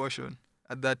anti-abortion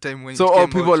at that time when So it all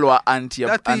came people out. were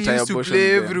That thing used to anti-abortion.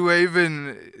 play then. everywhere,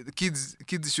 even kids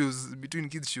shows, between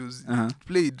kids shows. Uh-huh. It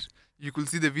played. You could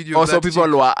see the video. of Also, that people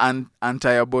chick, were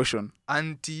anti-abortion,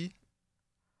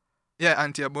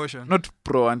 anti-abortion. not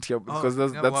because yeah,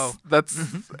 that's wow.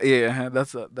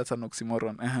 that's that's an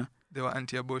oxymoron. They were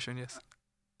anti-abortion, yes.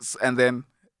 And then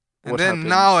And what then happened?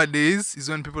 nowadays is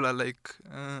when people are like,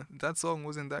 that song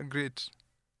wasn't that great.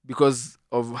 Because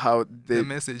of how The the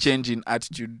message. change in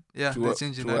attitude Yeah, to- the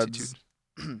change in towards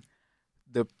attitude.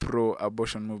 the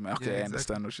pro-abortion movement. Okay, Yeah, I exactly.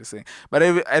 understand what you're saying, but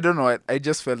I don't know. I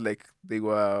just felt like they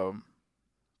were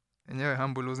And yeah,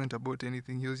 Humble wasn't about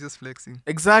anything. He was just flexing.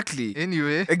 exactly.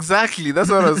 Anyway, Exactly, that's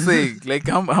what I was saying. Like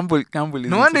humble is.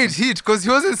 no wonder it hit, because he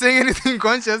wasn't saying anything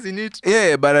conscious in it.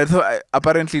 Yeah, but I thought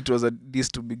apparently it was a diss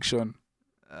to Big Sean.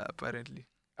 Apparently.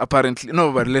 Apparently,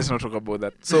 no, but let's not talk about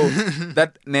that. So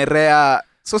that Nerea,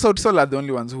 so Sauti Sol are the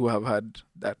only ones who have had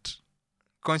that.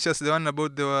 Conscious, the one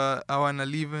about I wanna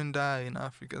live and die in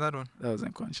Africa. That one. That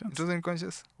wasn't conscious. It wasn't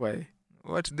conscious. Why?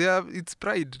 What? It's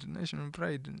pride, national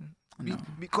pride. No.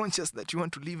 Be conscious that you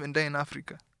want to live and die in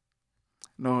Africa.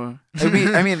 No,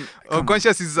 I mean, Or come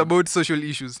conscious is about social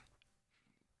issues.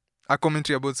 A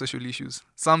commentary about social issues.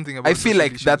 Something about on. I feel social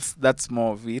like issues. that's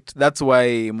more of it. That's why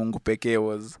Mungu Pekee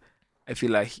was, I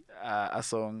feel like a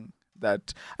song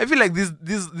that I feel like this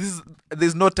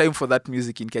there's no time for that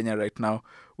music in Kenya right now,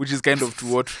 which is kind of to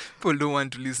what People don't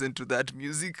want to listen to that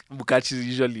music. Bukachi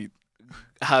usually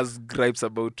has gripes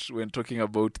about when talking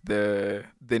about the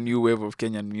new wave of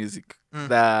Kenyan music,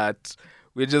 that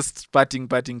we're just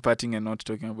partying and not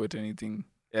talking about anything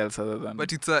else other than.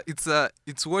 But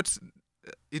it's what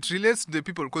it relates to the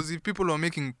people, because if people are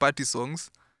making party songs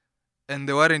and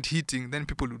they weren't hitting, then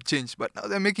people would change. But now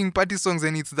they're making party songs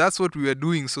and that's what we were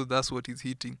doing, so that's what is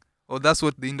hitting, or that's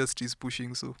what the industry is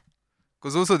pushing. So,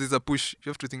 because also there's a push. You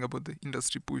have to think about the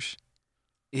industry push.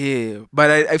 Yeah, but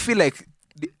I feel like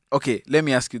okay, let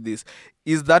me ask you this: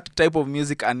 is that type of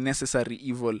music a necessary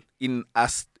evil in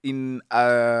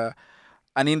an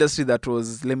industry that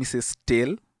was, let me say,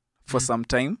 stale for some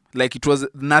time? Like it was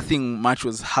nothing much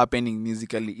was happening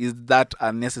musically. Is that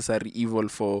a necessary evil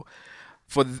for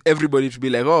everybody to be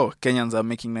like, oh, Kenyans are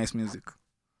making nice music?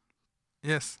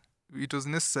 Yes, it was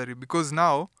necessary, because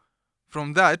now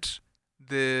from that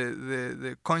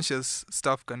the conscious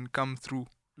stuff can come through.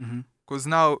 Because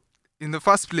now, in the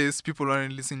first place, people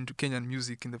aren't listening to Kenyan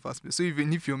music in the first place. So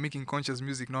even if you're making conscious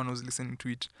music, no one was listening to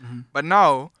it. But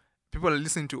now, people are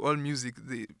listening to all music.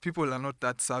 People are not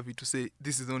that savvy to say,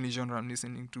 this is the only genre I'm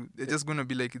listening to. They're just going to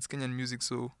be like, it's Kenyan music,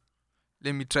 so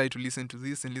let me try to listen to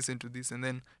this and listen to this. And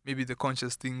then maybe the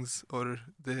conscious things or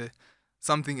the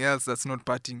something else that's not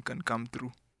partying can come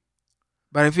through.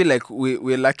 But I feel like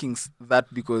we're lacking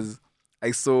that, because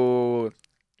I saw...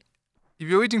 If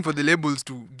you're waiting for the labels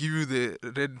to give you the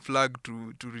red flag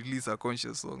to release a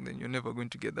conscious song, then you're never going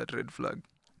to get that red flag.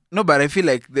 No, but I feel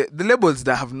like the labels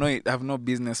that have no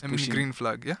business I mean, pushing... green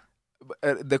flag, yeah?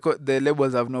 the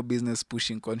labels have no business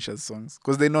pushing conscious songs,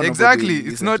 because they know exactly. nobody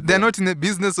It's listen not. to They're them. not in the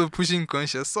business of pushing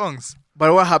conscious songs.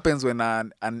 But what happens when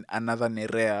another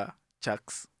Nerea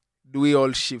chucks? Do we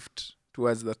all shift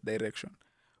towards that direction?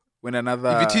 When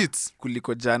another If it hits,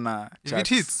 Kuliko Jana If it chucks,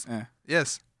 hits.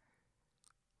 Yes,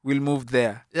 we'll move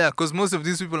there. yeah. Because most of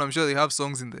these people, I'm sure they have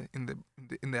songs in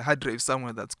the hard drive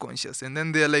somewhere that's conscious, and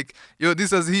then they're like, "Yo,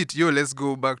 this has hit. Yo, let's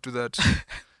go back to that."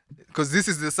 Because this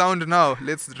is the sound now.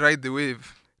 Let's ride the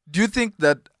wave. Do you think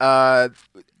that...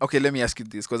 okay, let me ask you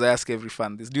this, because I ask every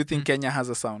fan this. Do you think Kenya has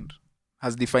a sound?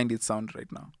 Has defined its sound right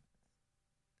now?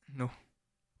 No,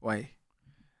 Why?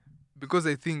 because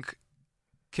I think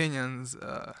Kenyans,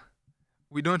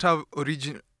 we don't have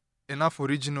enough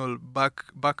original back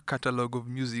catalog of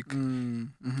music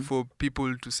for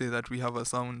people to say that we have a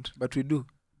sound. But we do.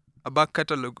 A back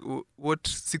catalog. What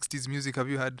 60s music have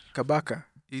you had? Kabaka.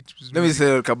 It Let me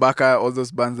say Kabaka, all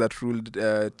those bands that ruled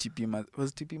was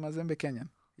TP Mazembe Kenyan?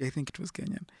 Yeah, I think it was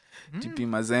Kenyan. TP have to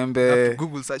Mazembe,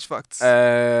 Google such facts.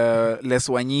 Les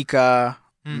Wanyika.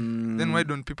 Then why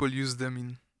don't people use them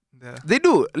in their They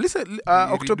do. Listen, redo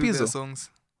their Octopizzo. songs?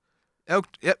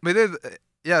 Yeah, but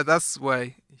that's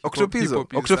why Octopizzo. hip-hop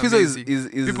Octopizzo amazing. is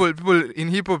people in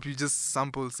hip hop. You just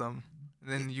sample some,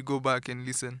 then you go back and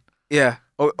listen. yeah.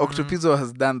 Octopizzo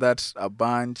has done that a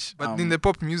bunch. But in the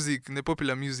pop music, in the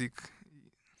popular music,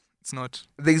 it's not.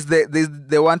 There's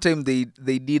the one time they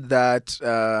did that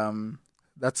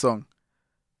that song.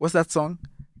 What's that song?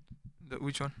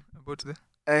 Which one? About the?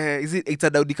 It's a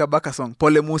Daudi Kabaka song,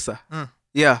 Pole Musa.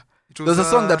 Yeah. It There was a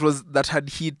song that had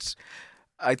hit,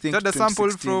 I think, Is that a sample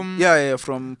 2016. from- Yeah,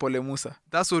 from Pole Musa.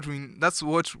 That's what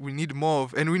we need more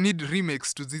of, and we need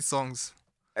remix to these songs.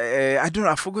 I don't know,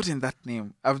 I've forgotten that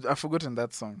name. I've forgotten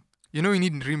that song. You know, we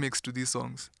need remix to these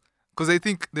songs, because I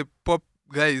think the pop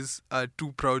guys are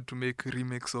too proud to make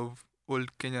remix of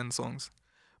old Kenyan songs.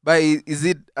 But is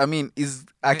it, I mean,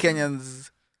 are Yeah.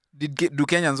 Kenyans, do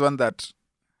Kenyans want that?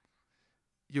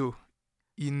 Yo,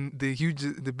 in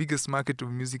the biggest market of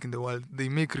music in the world, they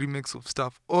make remix of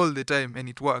stuff all the time, and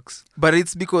it works. But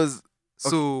it's because,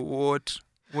 So what?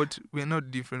 We're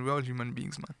not different. We're all human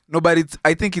beings, man. no, but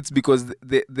I think it's because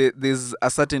there's a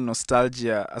certain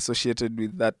nostalgia associated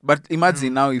with that. But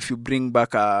imagine now if you bring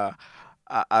back a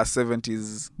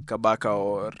 70s Kabaka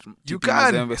or You TP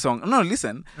can. Mazembe song. No,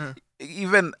 listen.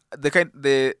 Even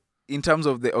in terms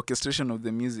of the orchestration of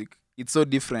the music, it's so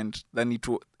different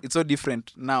it's so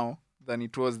different now than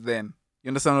it was then. You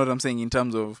understand what I'm saying? In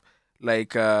terms of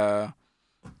like what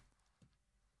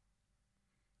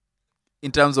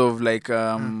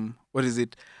is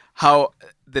it? How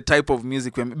the type of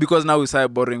music because now we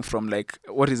started borrowing from like,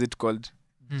 what is it called?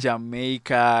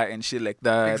 Jamaica and shit like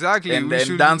that. Exactly. And We then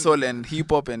should- dancehall and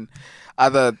hip hop and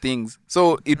other things.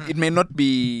 So it may not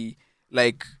be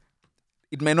like,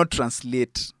 it may not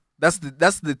translate. That's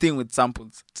the thing with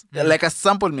samples. Like a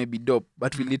sample may be dope,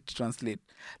 but will it translate?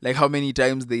 Like how many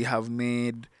times they have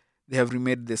remade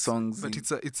the songs. But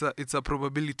it's a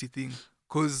probability thing,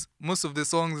 Because most of the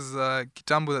songs,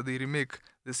 Kitambo that they remake,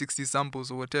 the 60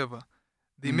 samples or whatever,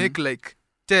 they make like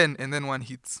 10 and then one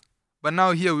hits. But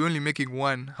now here we're only making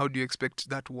one. How do you expect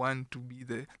that one to be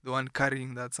the one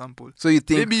carrying that sample? So you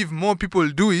think Maybe if more people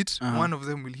do it, one of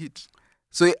them will hit.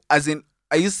 so? As in,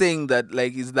 are you saying that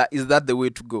like is that the way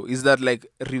to go? Is that like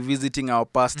revisiting our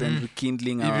past and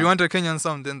rekindling If you want a Kenyan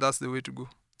sound, then that's the way to go.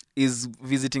 is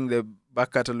visiting the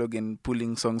back catalog and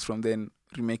pulling songs from there and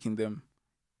remaking them?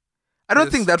 I don't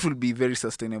Yes. think that will be very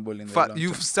sustainable in the long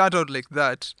You term. start out like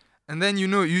that, and then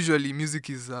usually music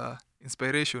is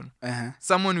inspiration. Uh-huh.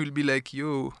 Someone will be like,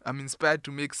 yo, I'm inspired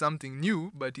to make something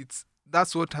new, but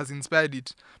that's what has inspired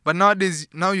it. But nowadays,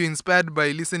 now you're inspired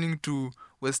by listening to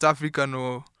West African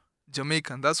or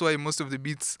Jamaican. That's why most of the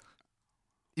beats,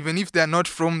 even if they're not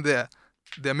from there,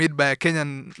 they're made by a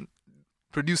Kenyan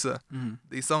producer.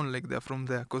 They sound like they're from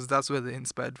there because that's where they're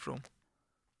inspired from.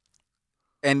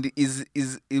 And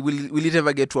will it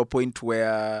ever get to a point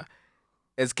where,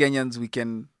 as Kenyans, we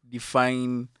can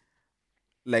define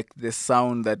like the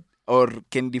sound that, or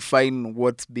can define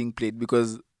what's being played?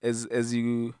 Because as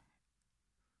you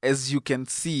can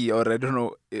see, or I don't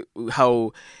know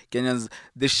how Kenyans,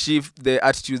 the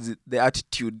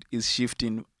attitude is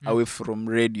shifting away from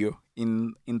radio.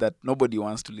 In that nobody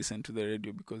wants to listen to the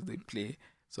radio because they play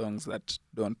songs that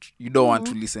you don't want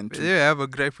to listen to. Yeah, I have a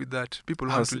gripe with that. People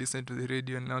want How's to it? listen to the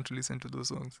radio and want to listen to those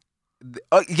songs.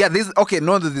 There's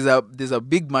a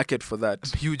big market for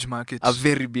that. A huge market. A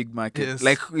very big market. Yes.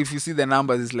 Like if you see the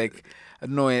numbers, it's like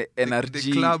NRG.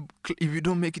 The club. If you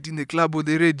don't make it in the club or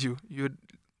the radio,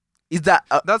 Is that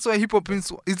that's why hip hop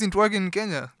isn't working in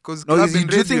Kenya. Because no?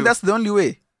 Do you think that's the only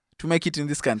way to make it in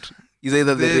this country? Is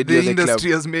either the radio or the the club?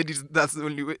 industry has made it? That's the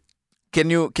only way. Can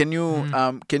you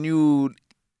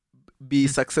be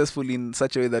successful in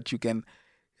such a way that you can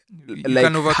You like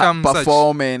can overcome such.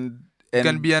 perform and You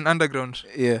can be an underground.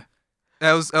 yeah,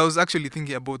 I was actually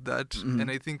thinking about that, and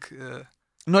I think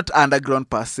not underground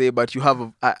per se, but you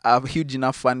have a huge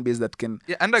enough fan base that can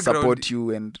underground support you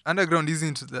and underground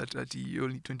isn't that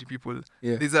only 20 people.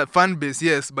 yeah. There's a fan base,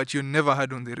 yes, but you're never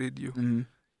heard on the radio. Mhm.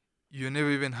 You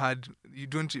never even had. You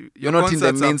don't. Your You're not in the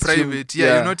concerts are mainstream, private.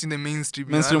 yeah. You're not in the mainstream.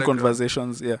 you're Mainstream underground.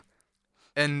 conversations, yeah.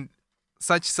 And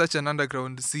such an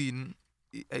underground scene,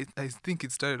 I think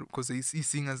it started because I see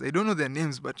singers. I don't know their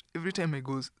names, but every time I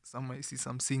go somewhere, I see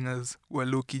some singers who are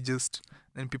low key just,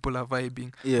 and people are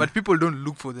vibing. Yeah. But people don't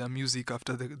look for their music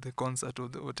after the concert or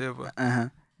the whatever. Uh-huh.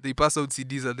 They pass out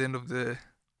CDs at the end of the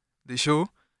show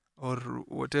or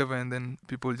whatever, and then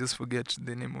people just forget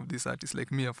the name of this artist.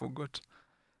 Like me, I forgot.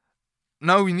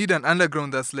 Now we need an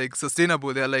underground that's like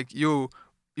sustainable. They're like, yo,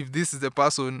 if this is the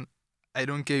person, I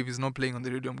don't care if he's not playing on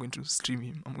the radio, I'm going to stream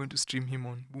him. I'm going to stream him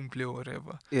on Boomplay or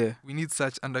whatever. Yeah. We need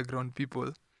such underground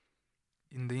people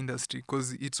in the industry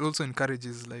because it also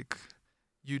encourages like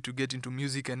you to get into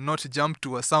music and not jump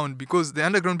to a sound because the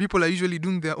underground people are usually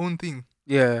doing their own thing.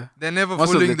 Yeah. They're never Most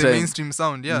of following the the time. mainstream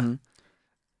sound, yeah. Mhm.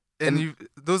 And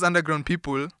those underground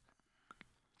people,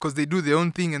 because they do their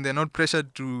own thing and they're not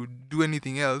pressured to do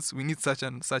anything else, we need such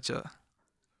a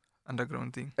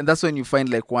underground thing. And that's when you find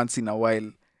like once in a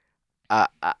while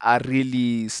a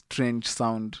really strange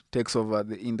sound takes over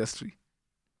the industry.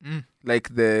 Like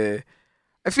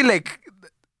I feel like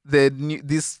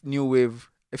this new wave,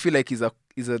 I feel like is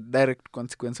a direct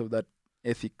consequence of that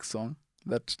Ethic song,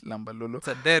 that Lambalolo, It's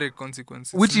a direct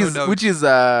consequence. which no is doubt. which is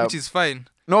which is fine.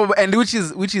 no, and which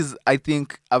is I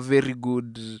think a very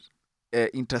good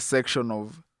intersection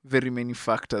of very many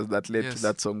factors that led Yes. to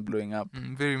that song blowing up.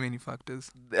 Very many factors.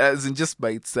 As in just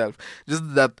by itself, just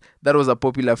that was a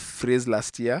popular phrase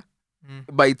last year.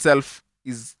 Mm. By itself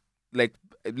is like,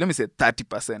 let me say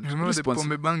 30% Remember the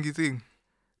responsible. Pombe Bangi thing?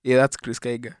 Yeah, that's Chris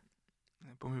Kaiga.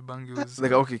 Pombe Bangi was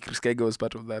Like, okay, Chris Kaiga was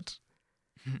part of that,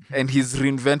 and he's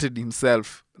reinvented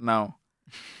himself now.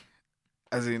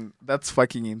 As in, that's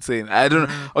fucking insane. I don't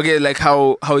know. Okay, like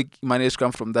how he managed to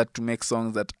come from that to make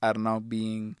songs that are now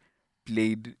being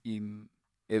played in,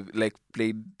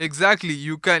 played. Exactly.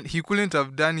 He couldn't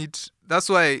have done it. That's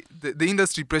why the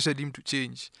industry pressured him to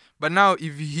change. But now,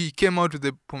 if he came out with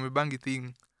the Pombe Bangi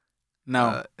thing,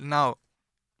 Now,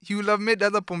 he will have made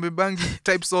other Pombe Bangi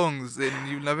type songs, and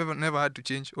he will have never had to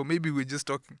change. Or maybe we're just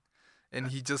talking, and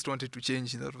he just wanted to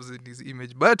change. That wasn't his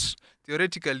image. But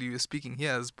theoretically, we're speaking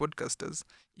here as podcasters.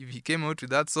 If he came out with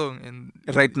that song, and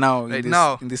right now,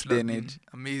 in this it day would and have been age,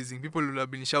 amazing. People will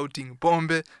have been shouting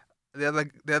Pombe. The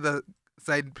other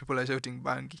side, people are shouting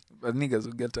Bangi. but niggas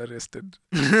will get arrested.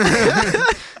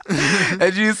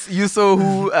 And you saw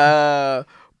who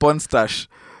Porn Stash.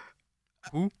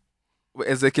 Who?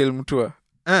 Ezekiel Mutua.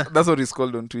 That's what he's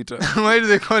called on Twitter. Why do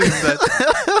they call him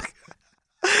that?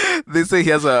 They say he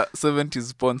has a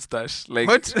 70s porn stash. Like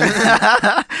What?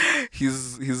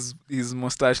 his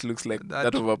mustache looks like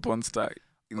that of a porn star.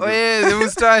 Oh yeah, the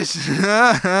mustache.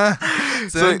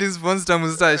 70s monster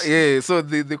mustache. Yeah, so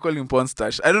they call him porn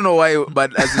stash. I don't know why,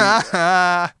 but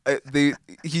as in,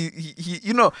 he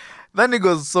you know, that nigga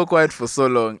was so quiet for so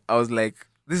long. I was like,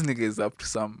 this nigga is up to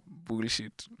some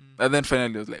bullshit. And then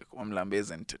finally I was like,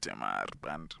 Omlambez and Tetemar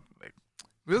and like,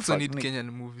 We also fuck need me.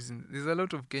 Kenyan movies. There's a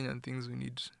lot of Kenyan things we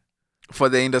need. For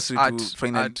the industry Art, to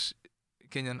finally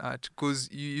Kenyan art. Because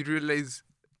you realize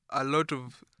a lot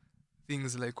of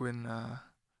things like when...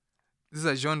 this is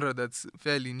a genre that's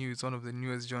fairly new. It's one of the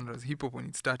newest genres. Hip-hop, when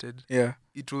it started, yeah.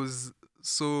 it was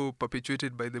so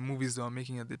perpetuated by the movies they were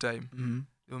making at the time. Mm-hmm.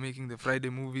 They were making the Friday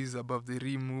movies, Above the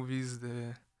Rim movies,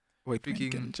 the... White man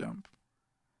Picking- can jump.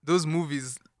 Those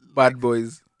movies... Bad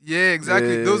boys. Yeah,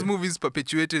 exactly. Yeah. Those movies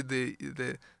perpetuated the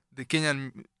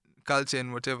Kenyan culture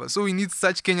and whatever. So we need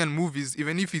such Kenyan movies,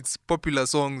 even if it's popular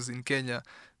songs in Kenya.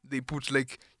 They put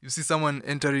like, you see someone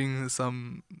entering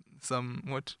some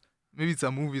what? Maybe it's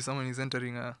a movie. Someone is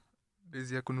entering a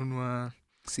bezi ya kununua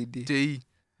CD. JE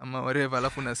ama whatever.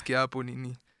 Alafu nasikia hapo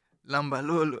nini lamba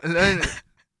lolo.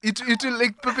 It will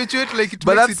like perpetuate, like it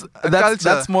But makes it a culture.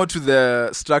 that's more to the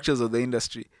structures of the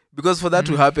industry. Because for that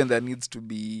to Mhm. happen, there needs to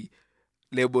be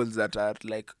labels that are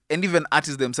like, and even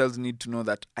artists themselves need to know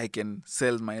that I can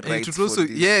sell my And rights. it will also for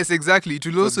this. yes, exactly. It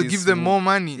will for also this give them move. more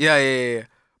money. Yeah.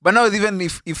 But now, even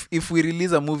if we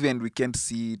release a movie and we can't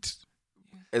see it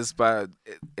as per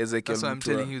Ezekiel That's why I'm Mutua,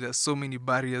 telling you, there's so many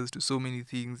barriers to so many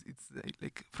things. It's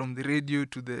like from the radio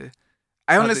to the...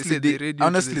 I how they honestly, say the radio to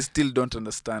honestly the- still don't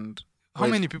understand. How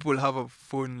why- many people have a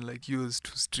phone like yours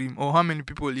to stream? Or how many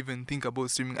people even think about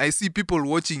streaming? I see people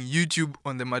watching YouTube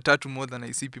on the Matatu more than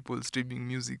I see people streaming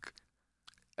music.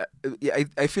 Yeah,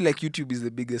 I feel like YouTube is the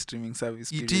biggest streaming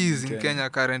service. It period is in Kenya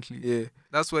currently. Yeah.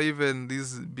 That's why even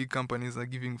these big companies are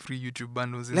giving free YouTube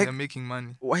bundles and Like- they're making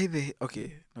money. Why they?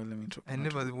 Okay, no, let me talk. I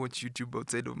not- never watch YouTube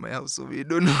outside of my house, so we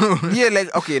don't know. Yeah,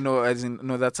 like okay, no, as in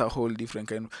no, that's a whole different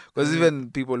kind. Because Mm.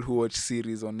 even people who watch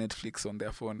series on Netflix on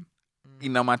their phone,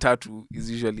 in a matatu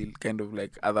is usually kind of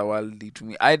like otherworldly to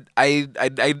me. I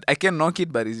can knock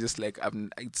it, but it's just like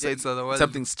it's, Yeah, it's otherwise.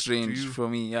 something strange you. for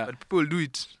me. Yeah, But people do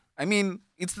it. I mean,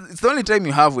 it's the only time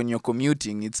you have when you're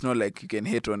commuting. It's not like you can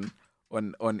hate on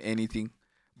anything.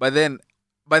 But then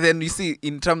you see,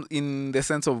 in the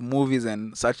sense of movies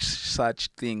and such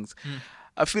things,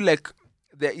 I feel like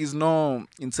there is no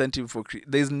incentive for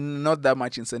there is not that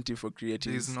much incentive for creatives.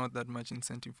 There's not that much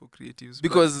incentive for creatives. but,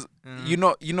 Because uh, you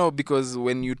know because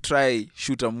when you try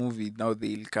shoot a movie, now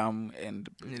they'll come and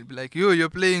It'll be like, yo, you're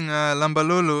playing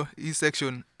Lambalolo, E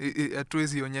section,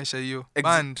 atuwezi onyesha hiyo.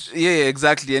 Band. yeah,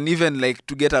 exactly. And even like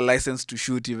to get a license to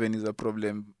shoot even is a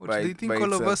problem. What, by, they think by all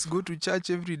itself. of us go to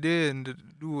church every day and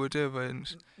do whatever.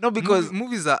 And No, because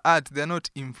movies are art, they're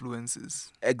not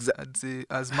influences. exactly. I'd say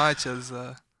as much as,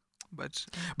 but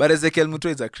But Ezekiel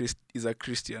Mutua is a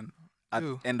Christian,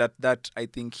 Ew. and at that I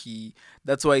think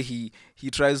that's why he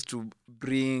tries to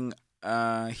bring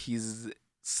his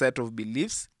set of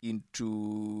beliefs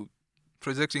into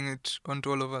projecting it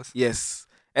onto all of us. yes.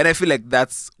 And I feel like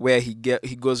that's where he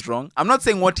goes wrong. I'm not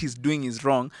saying what he's doing is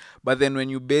wrong, but then when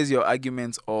you base your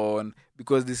arguments on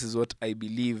because this is what I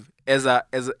believe, as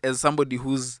somebody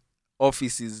whose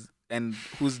office is and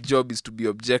whose job is to be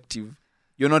objective,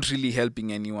 you're not really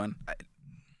helping anyone.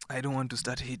 I don't want to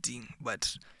start hating,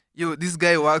 but yo, this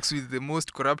guy works with the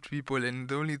most corrupt people, and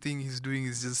the only thing he's doing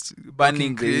is just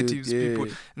Banning banning the youth, creatives, yeah. people,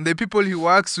 and the people he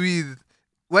works with.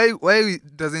 Why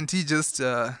doesn't he just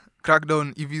crack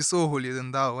down? If he's so holier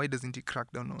than thou, why doesn't he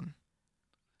crack down on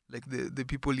like the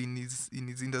people in his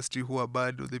industry who are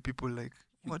bad, or the people like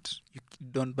what? You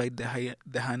don't bite the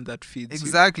hand that feeds you.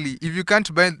 Exactly. If you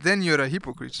can't bite, then you're a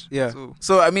hypocrite. Yeah. So,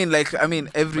 So I mean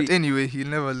every but anyway, he'll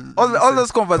never. all listen.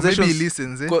 those Or maybe conversations he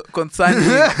listens. Eh? concerning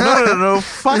no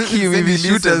fuck him if he Send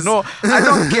shooters. listens. No, I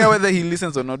don't care whether he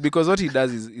listens or not, because what he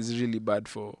does is really bad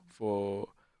for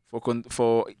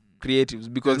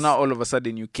creatives, because Yes. now all of a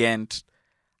sudden you can't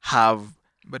have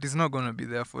But it's not gonna be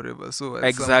there forever. So at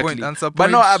exactly. some But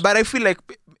point, no, but I feel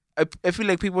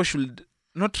like people should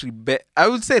not rebel. I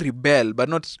would say rebel, but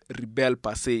not rebel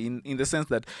per se. In the sense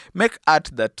that make art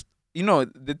that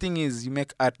the thing is you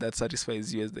make art that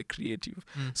satisfies you as the creative.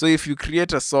 Mm. So if you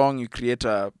create a song, you create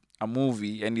a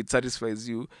movie, and it satisfies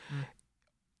you,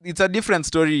 it's a different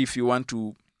story if you want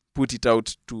to put it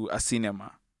out to a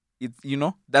cinema.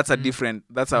 That's a different.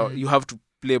 That's how you have to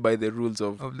play by the rules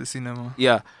of of the cinema.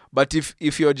 yeah. But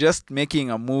if you're just making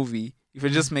a movie, if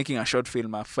you're just making a short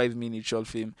film, a 5-minute short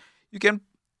film, you can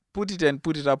put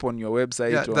it up on your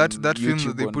website. Yeah, on that film YouTube,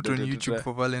 that they put on da-da-da-da. YouTube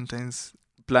for Valentine's.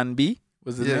 Plan B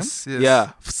was the Yes, name.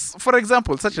 yes. Yeah. For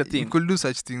example, such a You thing. could do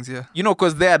such things, yeah. You know,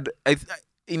 because they had,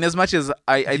 in as much as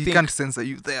I He think, can't censor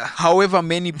you there. however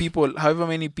many people,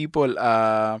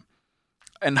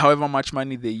 and however much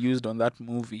money they used on that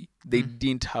movie, they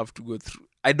didn't have to go through.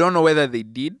 I don't know whether they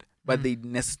did, but they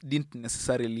didn't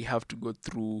necessarily have to go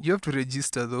through. You have to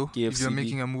register though if you're KFCB.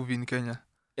 making a movie in Kenya.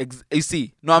 You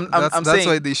see, no, I'm That's saying,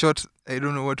 why they shot. I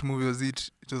don't know what movie was it.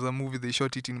 It was a movie they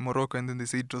shot it in Morocco, and then they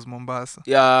said it was Mombasa.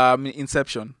 yeah, I mean,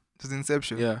 Inception. It was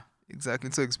Inception. Yeah, Exactly.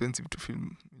 It's so expensive to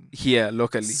film. here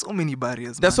locally. So many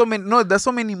barriers. There's man. so many. No, there's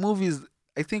so many movies.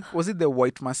 I think was it the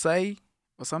White Masai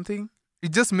or something?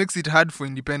 It just makes it hard for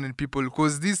independent people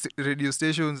because these TV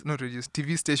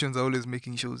stations are always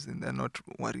making shows and they're not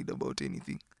worried about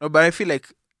anything. No, but I feel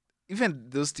like even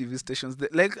those TV stations,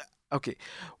 like, okay,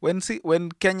 when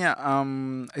Kenya,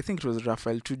 I think it was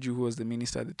Raphael Tuju who was the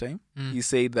minister at the time. He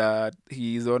said that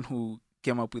he is the one who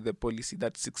came up with the policy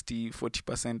that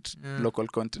 60-40% local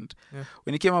content. Yeah.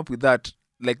 When he came up with that,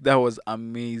 like, that was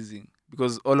amazing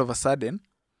because all of a sudden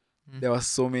there were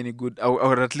so many good,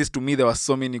 or at least to me, there were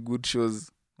so many good shows.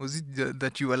 Was it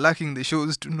that you were lacking the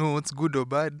shows to know what's good or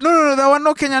bad? No, there were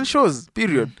no Kenyan shows,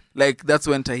 period. Like, that's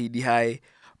when Tahidi High,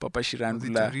 Papa Was it a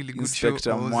Shirandula, really good show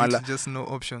Inspector or was Mwala. it just no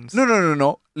options?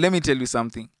 No. Let me tell you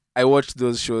something. I watched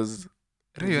those shows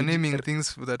Ray, you're naming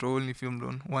things that were only filmed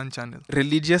on one channel.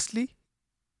 religiously.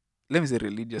 Let me say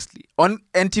religiously. On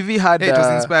NTV had Hey, it was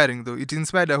inspiring though. It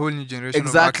inspired a whole new generation of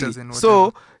exactly. actors and whatever.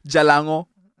 So Jalango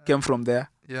came from there,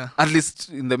 yeah. at least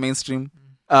in the mainstream.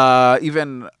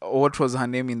 Even what was her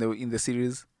name in the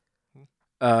series?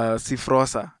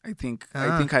 Sifrosa, I think.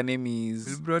 I think her name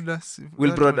is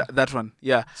Wilbrod. That one.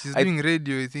 Yeah. She's doing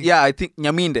radio, I think. Yeah, I think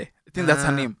Nyaminde. I think that's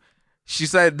her name. She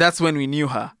said that's when we knew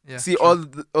her. Yeah, See, all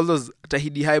those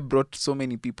Tahidi High brought so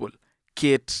many people.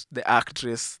 Kate, the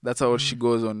actress. That's how she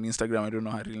goes on Instagram. I don't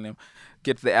know her real name.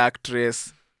 Kate, the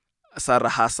actress. Sarah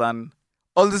Hassan.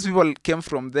 All these people came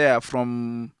from there,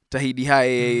 from Tahidi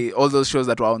High. All those shows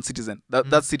that were on Citizen.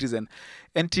 That's Citizen.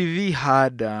 NTV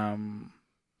had a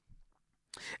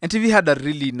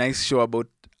really nice show about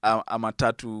a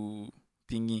matatu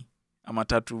thingy. A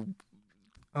matatu.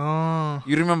 Oh.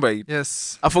 You remember it?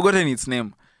 Yes. I've forgotten its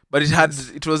name, but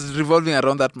it was revolving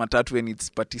around that matatu and its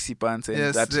participants and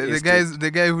Yes, that the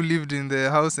guy who lived in the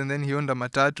house and then he owned a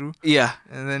matatu. Yeah,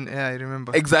 And then I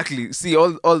remember. exactly. See,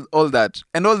 all that,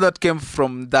 and all that came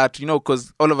from that,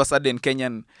 because all of a sudden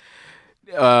Kenyan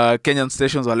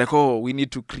stations were like, oh, we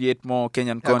need to create more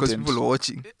Kenyan Because content. people were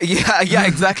watching. Yeah,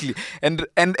 exactly. And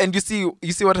you see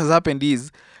what has happened is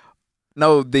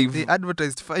now They they've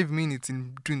advertised 5 minutes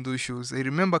in between those shows. I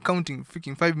remember counting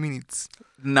freaking 5 minutes.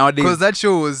 nowadays Because that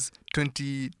show was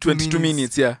 22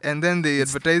 minutes. Yeah, And then they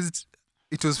advertised,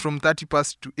 it was from 30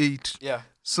 past to 8. yeah.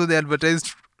 So they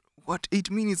advertised, 8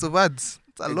 minutes of ads?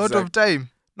 It's a lot of time.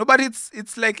 No, but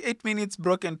it's like 8 minutes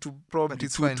broken to probably But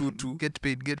it's two, fine. two. Get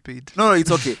paid. No,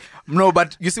 it's okay. No,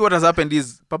 but you see what has happened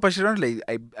is Papa Shirandula,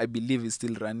 I believe, is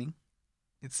still running.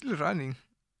 It's still running.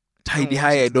 Tidy watch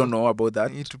High, it I don't though. know about I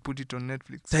that. need to put it on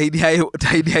Netflix. Tidy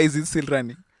High is it still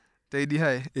running? Tidy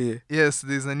High. Yeah. Yes,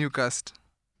 there's a new cast.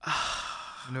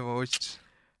 I've never watched.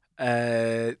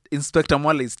 Inspector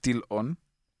Mwala is still on.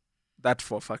 That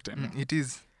for a fact. I know. It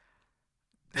is.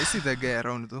 I see that guy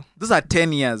around though. Those are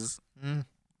 10 years.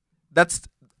 That's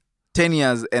 10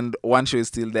 years and one show is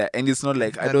still there. And it's not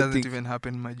like, That I don't doesn't think even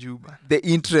happen in Majuba. the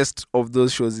interest of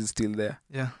those shows is still there.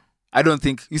 Yeah. I don't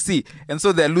think, you see, and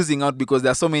so they're losing out because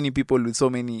there are so many people with so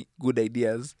many good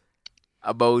ideas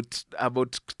about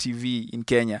TV in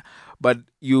Kenya. But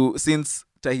since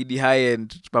Tahidi High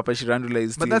and Papa Shirandula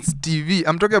is still... But that's TV.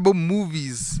 I'm talking about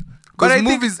movies. But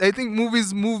Because I think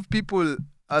movies move people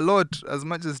a lot as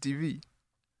much as TV.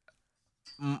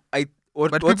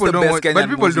 What's People the don't best watch. Kenyan But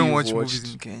people movie don't you've watch watched?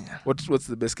 movies in Kenya. What's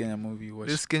the best Kenyan movie you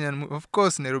watched? This Kenyan movie, of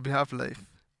course, Nairobi Half-Life.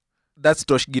 That's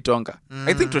Tosh Gitonga.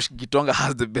 I think Tosh Gitonga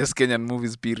has the best Kenyan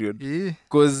movies, period. Yeah.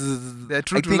 Because They're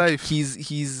true I to think life.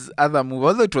 his other movie,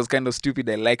 although it was kind of stupid,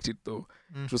 I liked it though.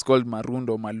 It was called Marooned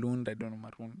or Malund. I don't know,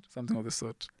 Marooned. Something of the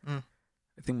sort. I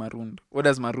think Marooned. What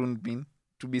does Marooned mean?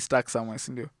 To be stuck somewhere,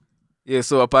 sindio? Yeah,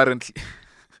 so apparently...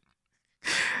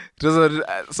 it was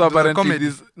so apparently comedy.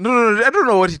 this... No, I don't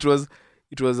know what it was.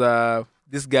 It was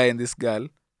this guy and this girl.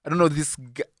 I don't know, this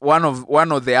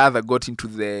one or the other got into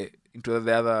the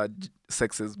other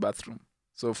sex's bathroom.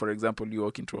 So, for example, you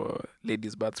walk into a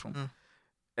lady's bathroom,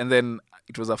 and then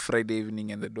it was a Friday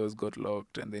evening, and the doors got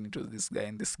locked, and then it was this guy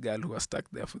and this girl who were stuck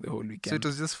there for the whole weekend. So it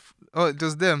was just... it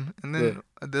was them. And then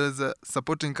there was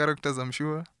supporting characters, I'm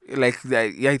sure. Like,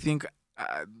 I think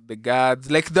the guards.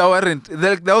 Like there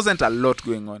wasn't a lot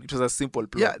going on. It was a simple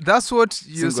plot. Yeah, that's what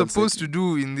you're Single supposed setting. to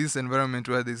do in this environment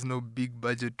where there's no big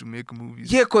budget to make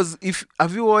movies. Yeah, because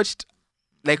have you watched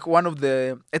like one of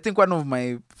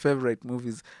my favorite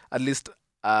movies, at least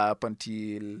up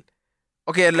until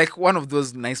like one of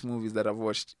those nice movies that I've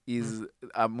watched is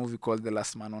a movie called The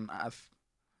Last Man on Earth.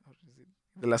 What is it?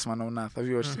 The Last Man on Earth. Have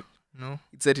you watched it? No.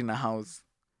 It's set in a house.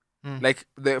 Mm. Like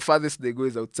the farthest they go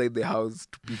is outside the house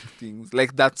to pick things.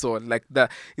 Like that's all. Like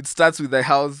that. It starts with the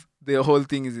house. The whole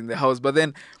thing is in the house. But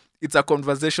then it's a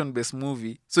conversation-based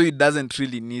movie, so it doesn't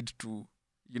really need to,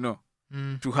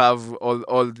 to have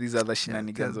all these other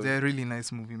shenanigans. There are really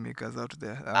nice movie makers out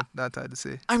there. That I'd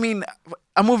say. I mean,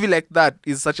 a movie like that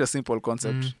is such a simple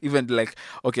concept. Even like,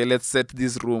 okay, let's set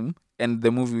this room and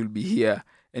the movie will be here,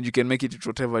 and you can make it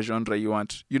whatever genre you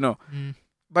want.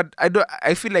 But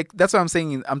I feel like that's what I'm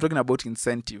saying. I'm talking about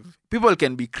incentive. People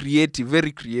can be creative,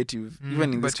 very creative,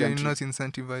 even in this country. But you're not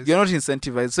incentivized. You're not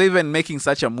incentivized. So even making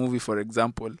such a movie, for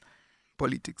example,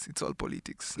 politics. It's all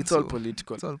politics. It's all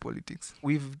political. It's all politics.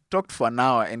 We've talked for an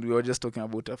hour and we were just talking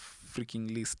about a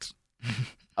freaking list.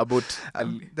 About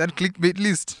that clickbait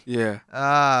list. Yeah.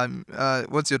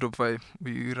 What's your top 5?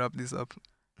 We wrap this up.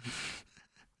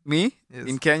 Me? Yes.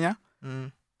 In Kenya?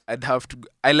 I'd have to.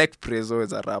 I like Prezzo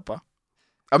as a rapper.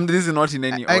 This is not in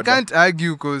any order. I can't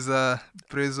argue because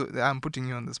Prezzo. I'm putting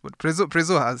you on the spot.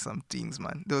 Prezzo has some things,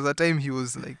 man. There was a time he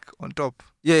was like on top.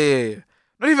 Yeah.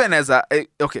 Not even as a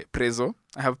okay. Prezzo.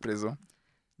 I have Prezzo.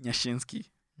 Nyashinsky.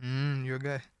 Your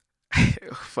guy.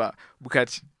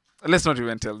 Bukachi. Let's not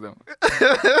even tell them.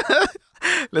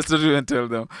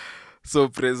 So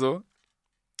Prezzo,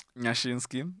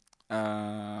 Nyashinsky.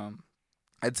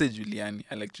 I'd say Giuliani.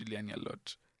 I like Giuliani a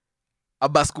lot.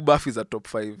 Abbas Kubaf is a top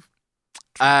 5.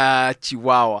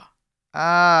 Chihuahua.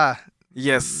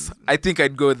 Yes, I think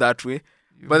I'd go that way.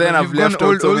 But then I've left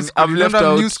out so many. I've left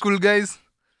out new school guys.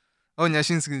 Oh,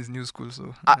 Nyashinsky is new school,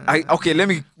 so. Okay, let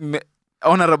me.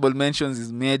 Honorable mentions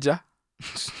is Major.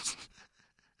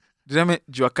 Did I mention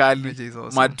Jua Kali? Major is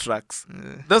awesome. Mad Tracks.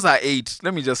 Yeah. Those are 8.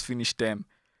 Let me just finish 10.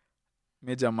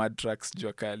 Major, Mad Tracks,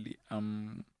 Jua Kali.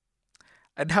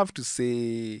 I'd have to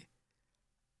say.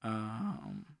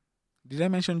 Did I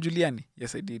mention Giuliani?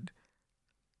 Yes, I did.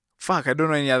 Fuck, I don't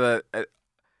know any other.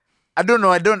 I don't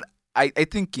know. I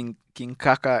think King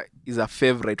Kaka is a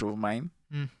favorite of mine.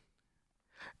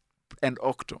 And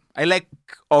Octo. I like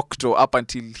Octo up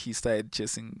until he started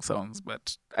chasing sounds,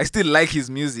 but I still like his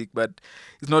music, but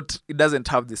it's not. It doesn't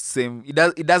have the same.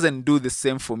 It doesn't do the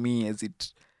same for me as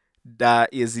it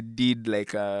did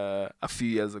like a few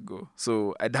years ago.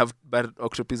 So I'd have, but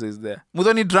Octopizzo is there.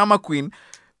 Muthoni Drama Queen.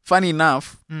 Funny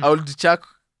enough, I would chuck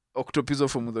Octopizzo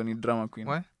for Muthoni Drama Queen.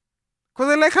 Why?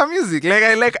 Because I like her music.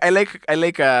 Like I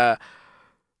like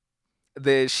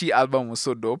the She album was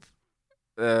so dope.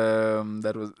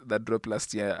 That dropped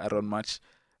last year around March.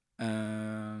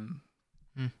 Her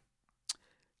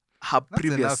That's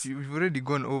previous. enough. You've already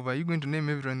gone over. You're going to name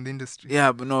everyone in the industry.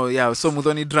 Yeah, but no, yeah. So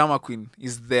Muthoni Drama Queen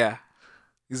is there.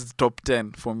 Is top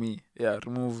 10 for me. Yeah,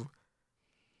 remove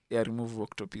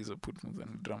Octopizzo, put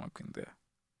Muthoni Drama Queen there.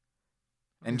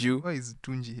 And you? Why is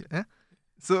Tunji here? Eh?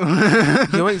 So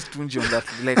Yeah, why is Tunji on that?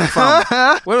 Like,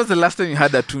 fam, when was the last time you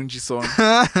had a Tunji song?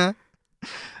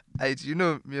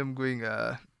 me, I'm going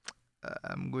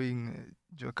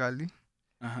Jua Kali.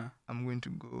 Uh-huh. I'm going to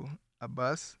go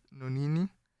Abbas, Nonini.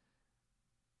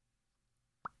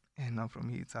 And now from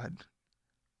here it's hard.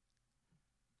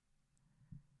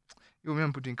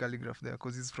 I'm putting Calligraph there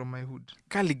because he's from my hood.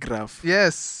 Calligraph.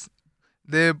 Yes.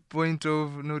 The point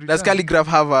of no return. Does Calligraph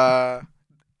have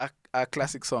a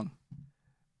classic song?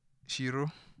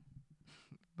 Shiro.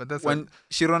 But that's When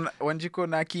Shiro Wanjiko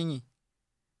na Kingi?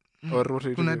 Or what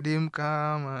it Kuna is? Dem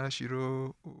Kama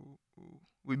Shiro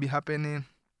will be happening.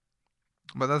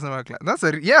 But that's not a classic.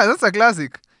 That's a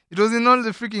classic. It was in all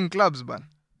the freaking clubs, man.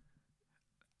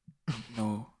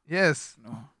 No. Yes.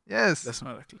 Yes. That's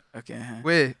not a okay. Uh-huh.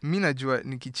 We mi najua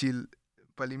nikichill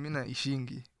pali mina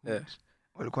ishingi. Yeah.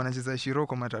 Walikuwa wanacheza Shiro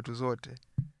kwa matatu zote.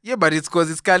 Yeah, but it's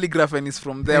because it's Calligraph and it's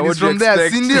from there. And What it's do you from there,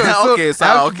 expect? sindio? So Okay, I sir.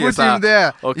 have to Okay, put sir. him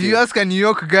there. Okay. You ask a New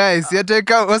York guys,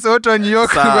 yateka watu wa New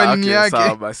York Sir, kwa nini okay, yake.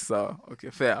 sawa basi, sawa. Okay,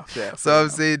 fair. So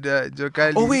I've said Jua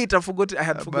Kali. Oh wait, I had forgotten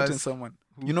Abbas. someone.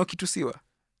 You know Kitusiwa?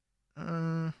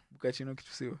 Bukachi, you know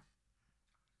Kitusiwa?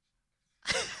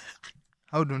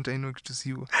 How don't I know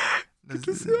Kitusiwa?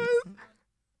 Kitusiwa?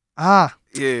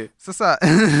 Yeah. Sasa I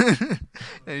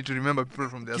need to remember people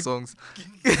from their songs.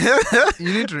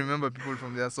 You need to remember people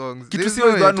from their songs. There's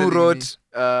Kitusiwa is the one way who you're telling wrote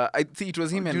I think it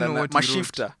was him Do and you know what he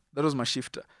Mashifta. That was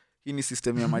Mashifta. Hii ni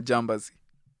system ya majambazi.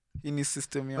 Hii ni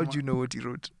system ya How do you know what he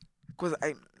wrote? because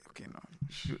okay, no.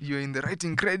 You're in the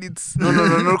writing credits. No,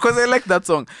 because I like that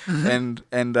song. And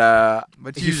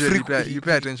But he usually frequent- you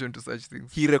pay attention to such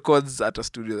things. he records at a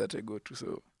studio that I go to.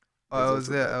 So I was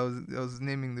also there. I was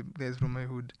naming the guys from my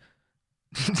hood.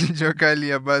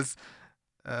 Jokali, Abbas,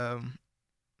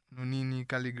 Nunini,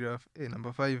 Calligraph.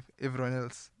 Number 5, everyone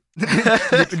else.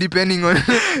 Depending on you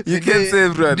the can day, say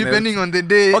everyone. depending on the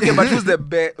day. Okay, but who's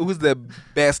the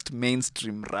best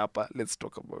mainstream rapper? Let's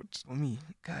talk about. For me,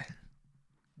 guy.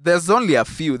 There's only a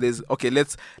few.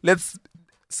 Let's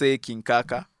say King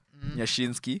Kaka,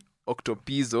 Nyashinsky,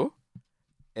 Octopizzo,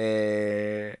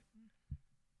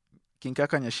 King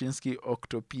Kaka, Nyashinsky,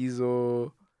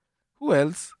 Octopizzo. Who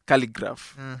else?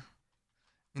 Calligraph.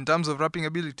 In terms of rapping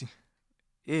ability,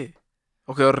 Yeah.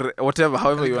 Okay, or whatever.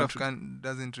 However you want Calligraph to.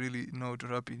 doesn't really know how to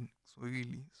rap in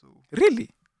Swahili, so Really?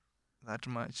 that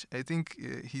much. I think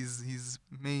his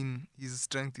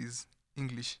strength is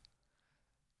English,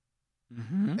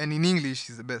 Mm-hmm. and in English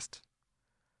he's the best.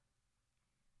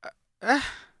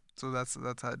 So that's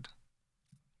hard.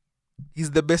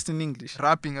 He's the best in English.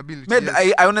 Rapping ability. Man,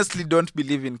 yes. I honestly don't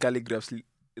believe in Calligraph's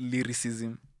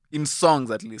lyricism. In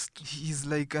songs, at least. He's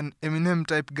like an Eminem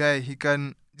type guy. He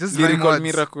can just rhyme Lyrical words.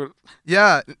 miracle.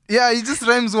 Yeah, he just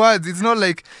rhymes words. It's not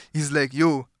like he's like,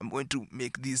 yo, I'm going to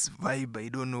make this vibe. I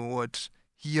don't know what.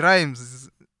 He rhymes.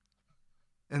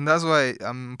 And that's why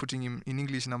I'm putting him in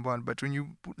English number 1. But when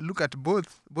you look at both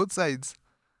sides,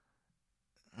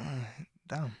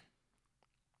 damn.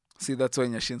 See, that's why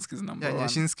Nyashinsky's number Yeah, one.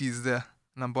 Nyashinsky is there,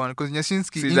 number 1. Because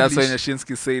Nyashinsky See, English, that's why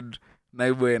Nyashinsky said,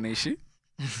 Naiboy anaishi.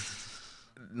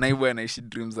 Naiboy anaishi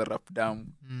dreams are rap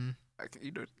down. Okay,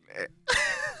 you don't...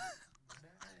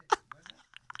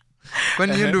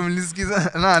 kwani hiyo ndo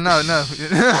mlisikiza? No.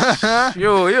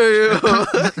 Yo.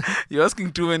 You're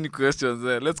asking too many questions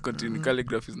there. Let's continue.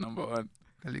 Calligraph is number 1.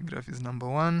 Calligraph is number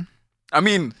 1. I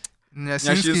mean...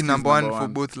 Nyashinsky is number 1 number for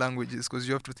one. both languages, because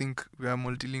you have to think we are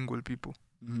multilingual people.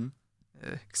 Mm-hmm.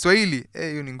 Kiswahili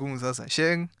hiyo ni ngumu sasa.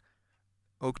 Sheng,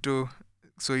 Octo,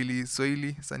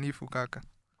 Swahili, Sanifu, Kaka.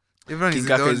 Everyone King is in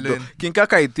Kaka their is own dope. lane. King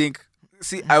Kaka, I think...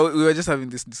 See, we were just having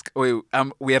this...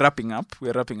 we're wrapping up.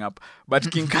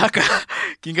 But King Kaka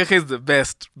is the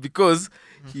best because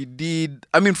he did...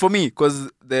 I mean, for me, because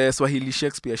the Swahili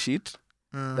Shakespeare shit,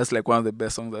 that's like one of the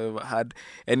best songs I've ever had.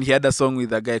 And he had a song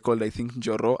with a guy called, I think,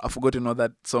 Njoro. I've forgotten what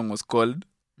that song was called.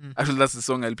 Actually, that's the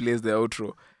song I'll play as the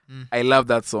outro. I love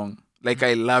that song. Like,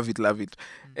 I love it.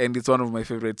 And it's one of my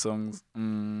favorite songs.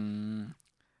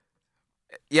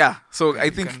 Yeah, so I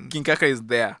think King Kaka is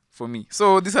there for me.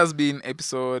 So this has been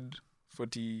episode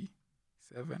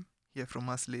 47. Hear from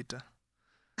us later.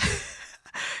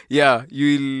 Yeah, you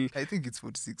will... I think it's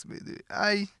 46 by the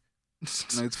way.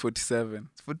 No, it's 47.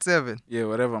 It's 47. Yeah,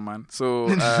 whatever, man. So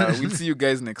we'll see you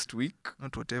guys next week.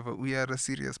 Not whatever. We are a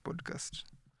serious podcast.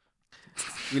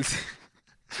 We'll see,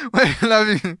 Why are you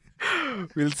laughing?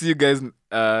 we'll see you guys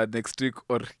next week,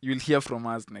 or you'll hear from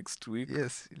us next week.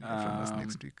 Yes, you'll hear from us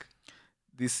next week.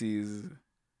 This is...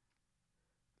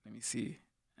 Let me see.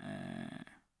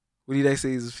 What did I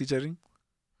say is featuring?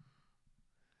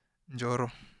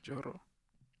 Njoro. Joro.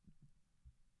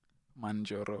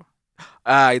 Manjoro.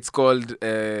 It's called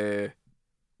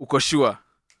Ukoshua.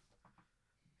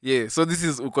 Yeah, so this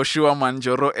is Ukoshua,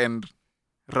 Manjoro, and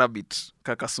Rabbit.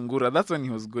 Kakasungura. That's when he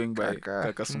was going by King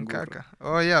Kakasungura. Kaka.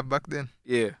 Oh yeah, back then.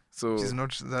 Yeah, so Which is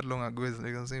not that long ago, as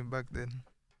like I'm saying back then.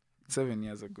 7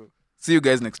 years ago. See you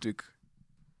guys next week.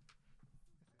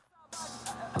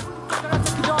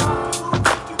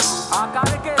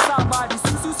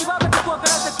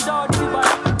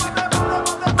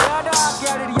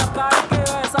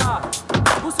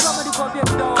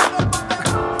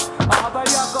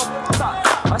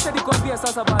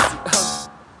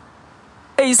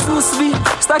 Hey Susvi,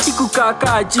 staki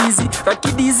kukaa jizi,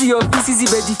 lakini hizi ofisi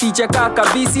zimejificha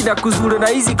kabisi na kuzuru na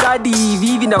hizi kadi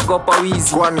hivi nagopa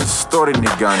wizi. Kwani story ni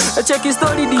gani? Cheki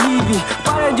story ni hivi,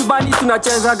 pale nyumbani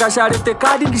tunacheza gasharete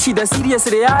kadi ni shida serious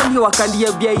reani,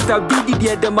 wakaniambia itabidi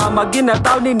niende mama gina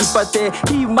town nipate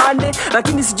hii mande,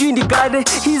 lakini sijui ni gani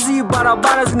hizi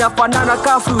barabara zinafanana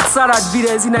ka fruit salad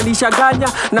vile zinanishaganya,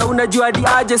 na unajua hadi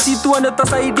aje si tuone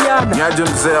tutasaidiana. Niaje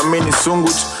mzee Amini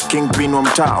Sunguch, Kingpin wa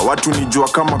mtaa, watu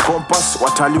nijua kama compass,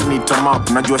 watali unita map,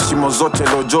 najua shimo zote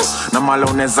lojo na mala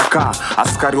unaweza kaa,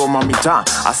 askari wa mamita,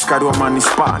 askari wa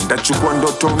manispa, ndachukua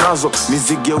ndoto unazo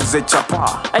nizigeuze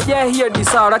chapa. Hiyo ni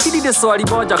sawa, lakini ni swali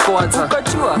moja kwanza.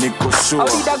 Ukajua? Niko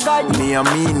sure. Haudanganyi.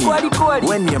 Niamini. Kweli.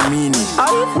 We niamini.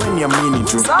 We niamini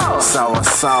tu. Sawa. Sawa.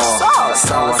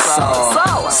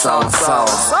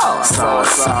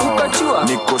 Ukajua?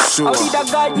 Niko sure.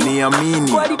 Haudanganyi.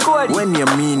 Niamini. Kweli. We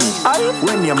niamini.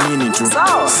 We niamini tu.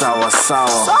 Sawa. Sawa.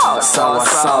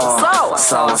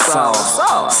 sawa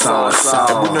sawa.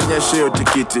 Hebu nionyeshe hiyo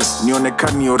tikiti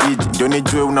nionekani origi ndio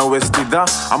nijue una westidha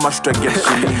ama tutagia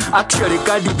shilingi. Actually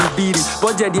kadi bibiri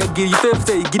moja ni agiri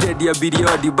 50 ingine ni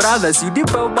bilioni brothers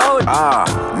udipa maoni.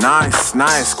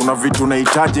 Nice kuna vitu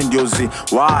unahitaji ndio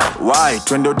why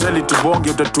twende hoteli tubonge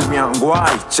utatumia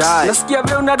ngwai chai. Nasikia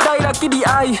vile unadai lakini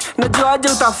ai najua aje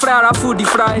utafry alafu di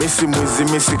fry. Misi mwizi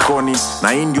misi koni na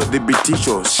hii ndio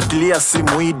dhibitisho. Shikilia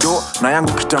simu hido na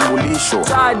yangu kitambulisho.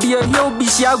 Ndio hiyo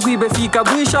bishi yangu imefika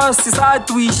mwisho. Sasa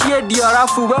tuishie ndio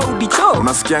alafu wewe udicho.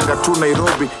 Unasikianga tu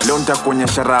Nairobi leo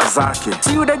nitakuonyesha raha zake.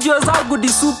 Si unajua zangu ni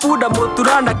supu na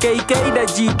motura na KK na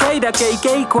GK na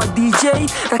KK kwa DJ.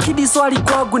 Lakini swali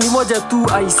kwangu ni moja tu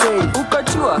I say.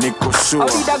 Ukachua? Niko sure.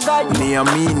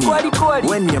 Niamini.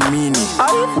 Wewe niamini.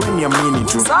 Wewe niamini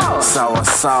tu.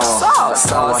 Sawa.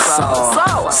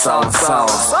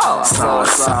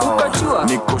 Ukachua?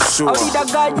 Niko sure.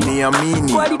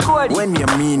 Niamini. Wewe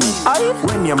niamini.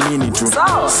 Wewe niamini tu.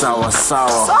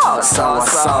 Sawa.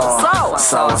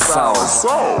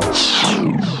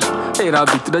 Hey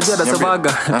Rabi, tunajua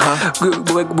nasemaga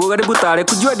Bugari butare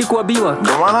kujua di kuambiwa.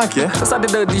 Ndio maana yake. Sasa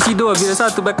ndio dishido vile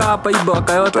sasa tumekaa hapa hivyo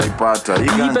akayota. Tutaipata.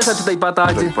 Hii pesa tutaipata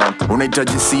aje?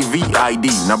 Unahitaji CV,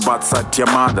 ID na birth cert ya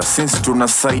mother. Since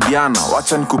tunasaidiana,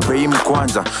 wacha nikupe hii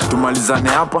mkwanja. Tumalizane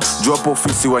hapa, juu hapo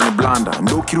ofisi wani blanda.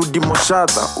 Ndio ukirudi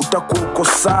Moshadha, utakuwa uko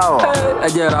sawa.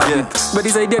 Aje Rabi.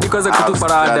 Badisaidia nikoza kutupa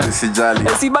rada. Sijali.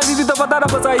 Si basi tutapatana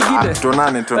kwa saa nyingine.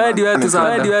 Tuonane. Hadi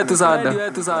wetu sana.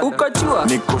 Ukachua?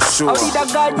 Niko sure.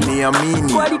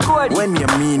 Niamini. Wewe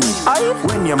niamini.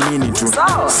 Wewe niamini tu.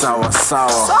 Sawa.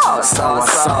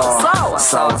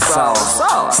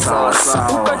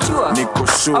 Ukachua? Niko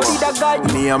sure.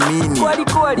 Niamini.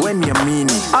 Wewe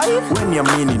niamini. Wewe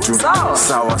niamini tu.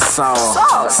 Sawa. Sawa.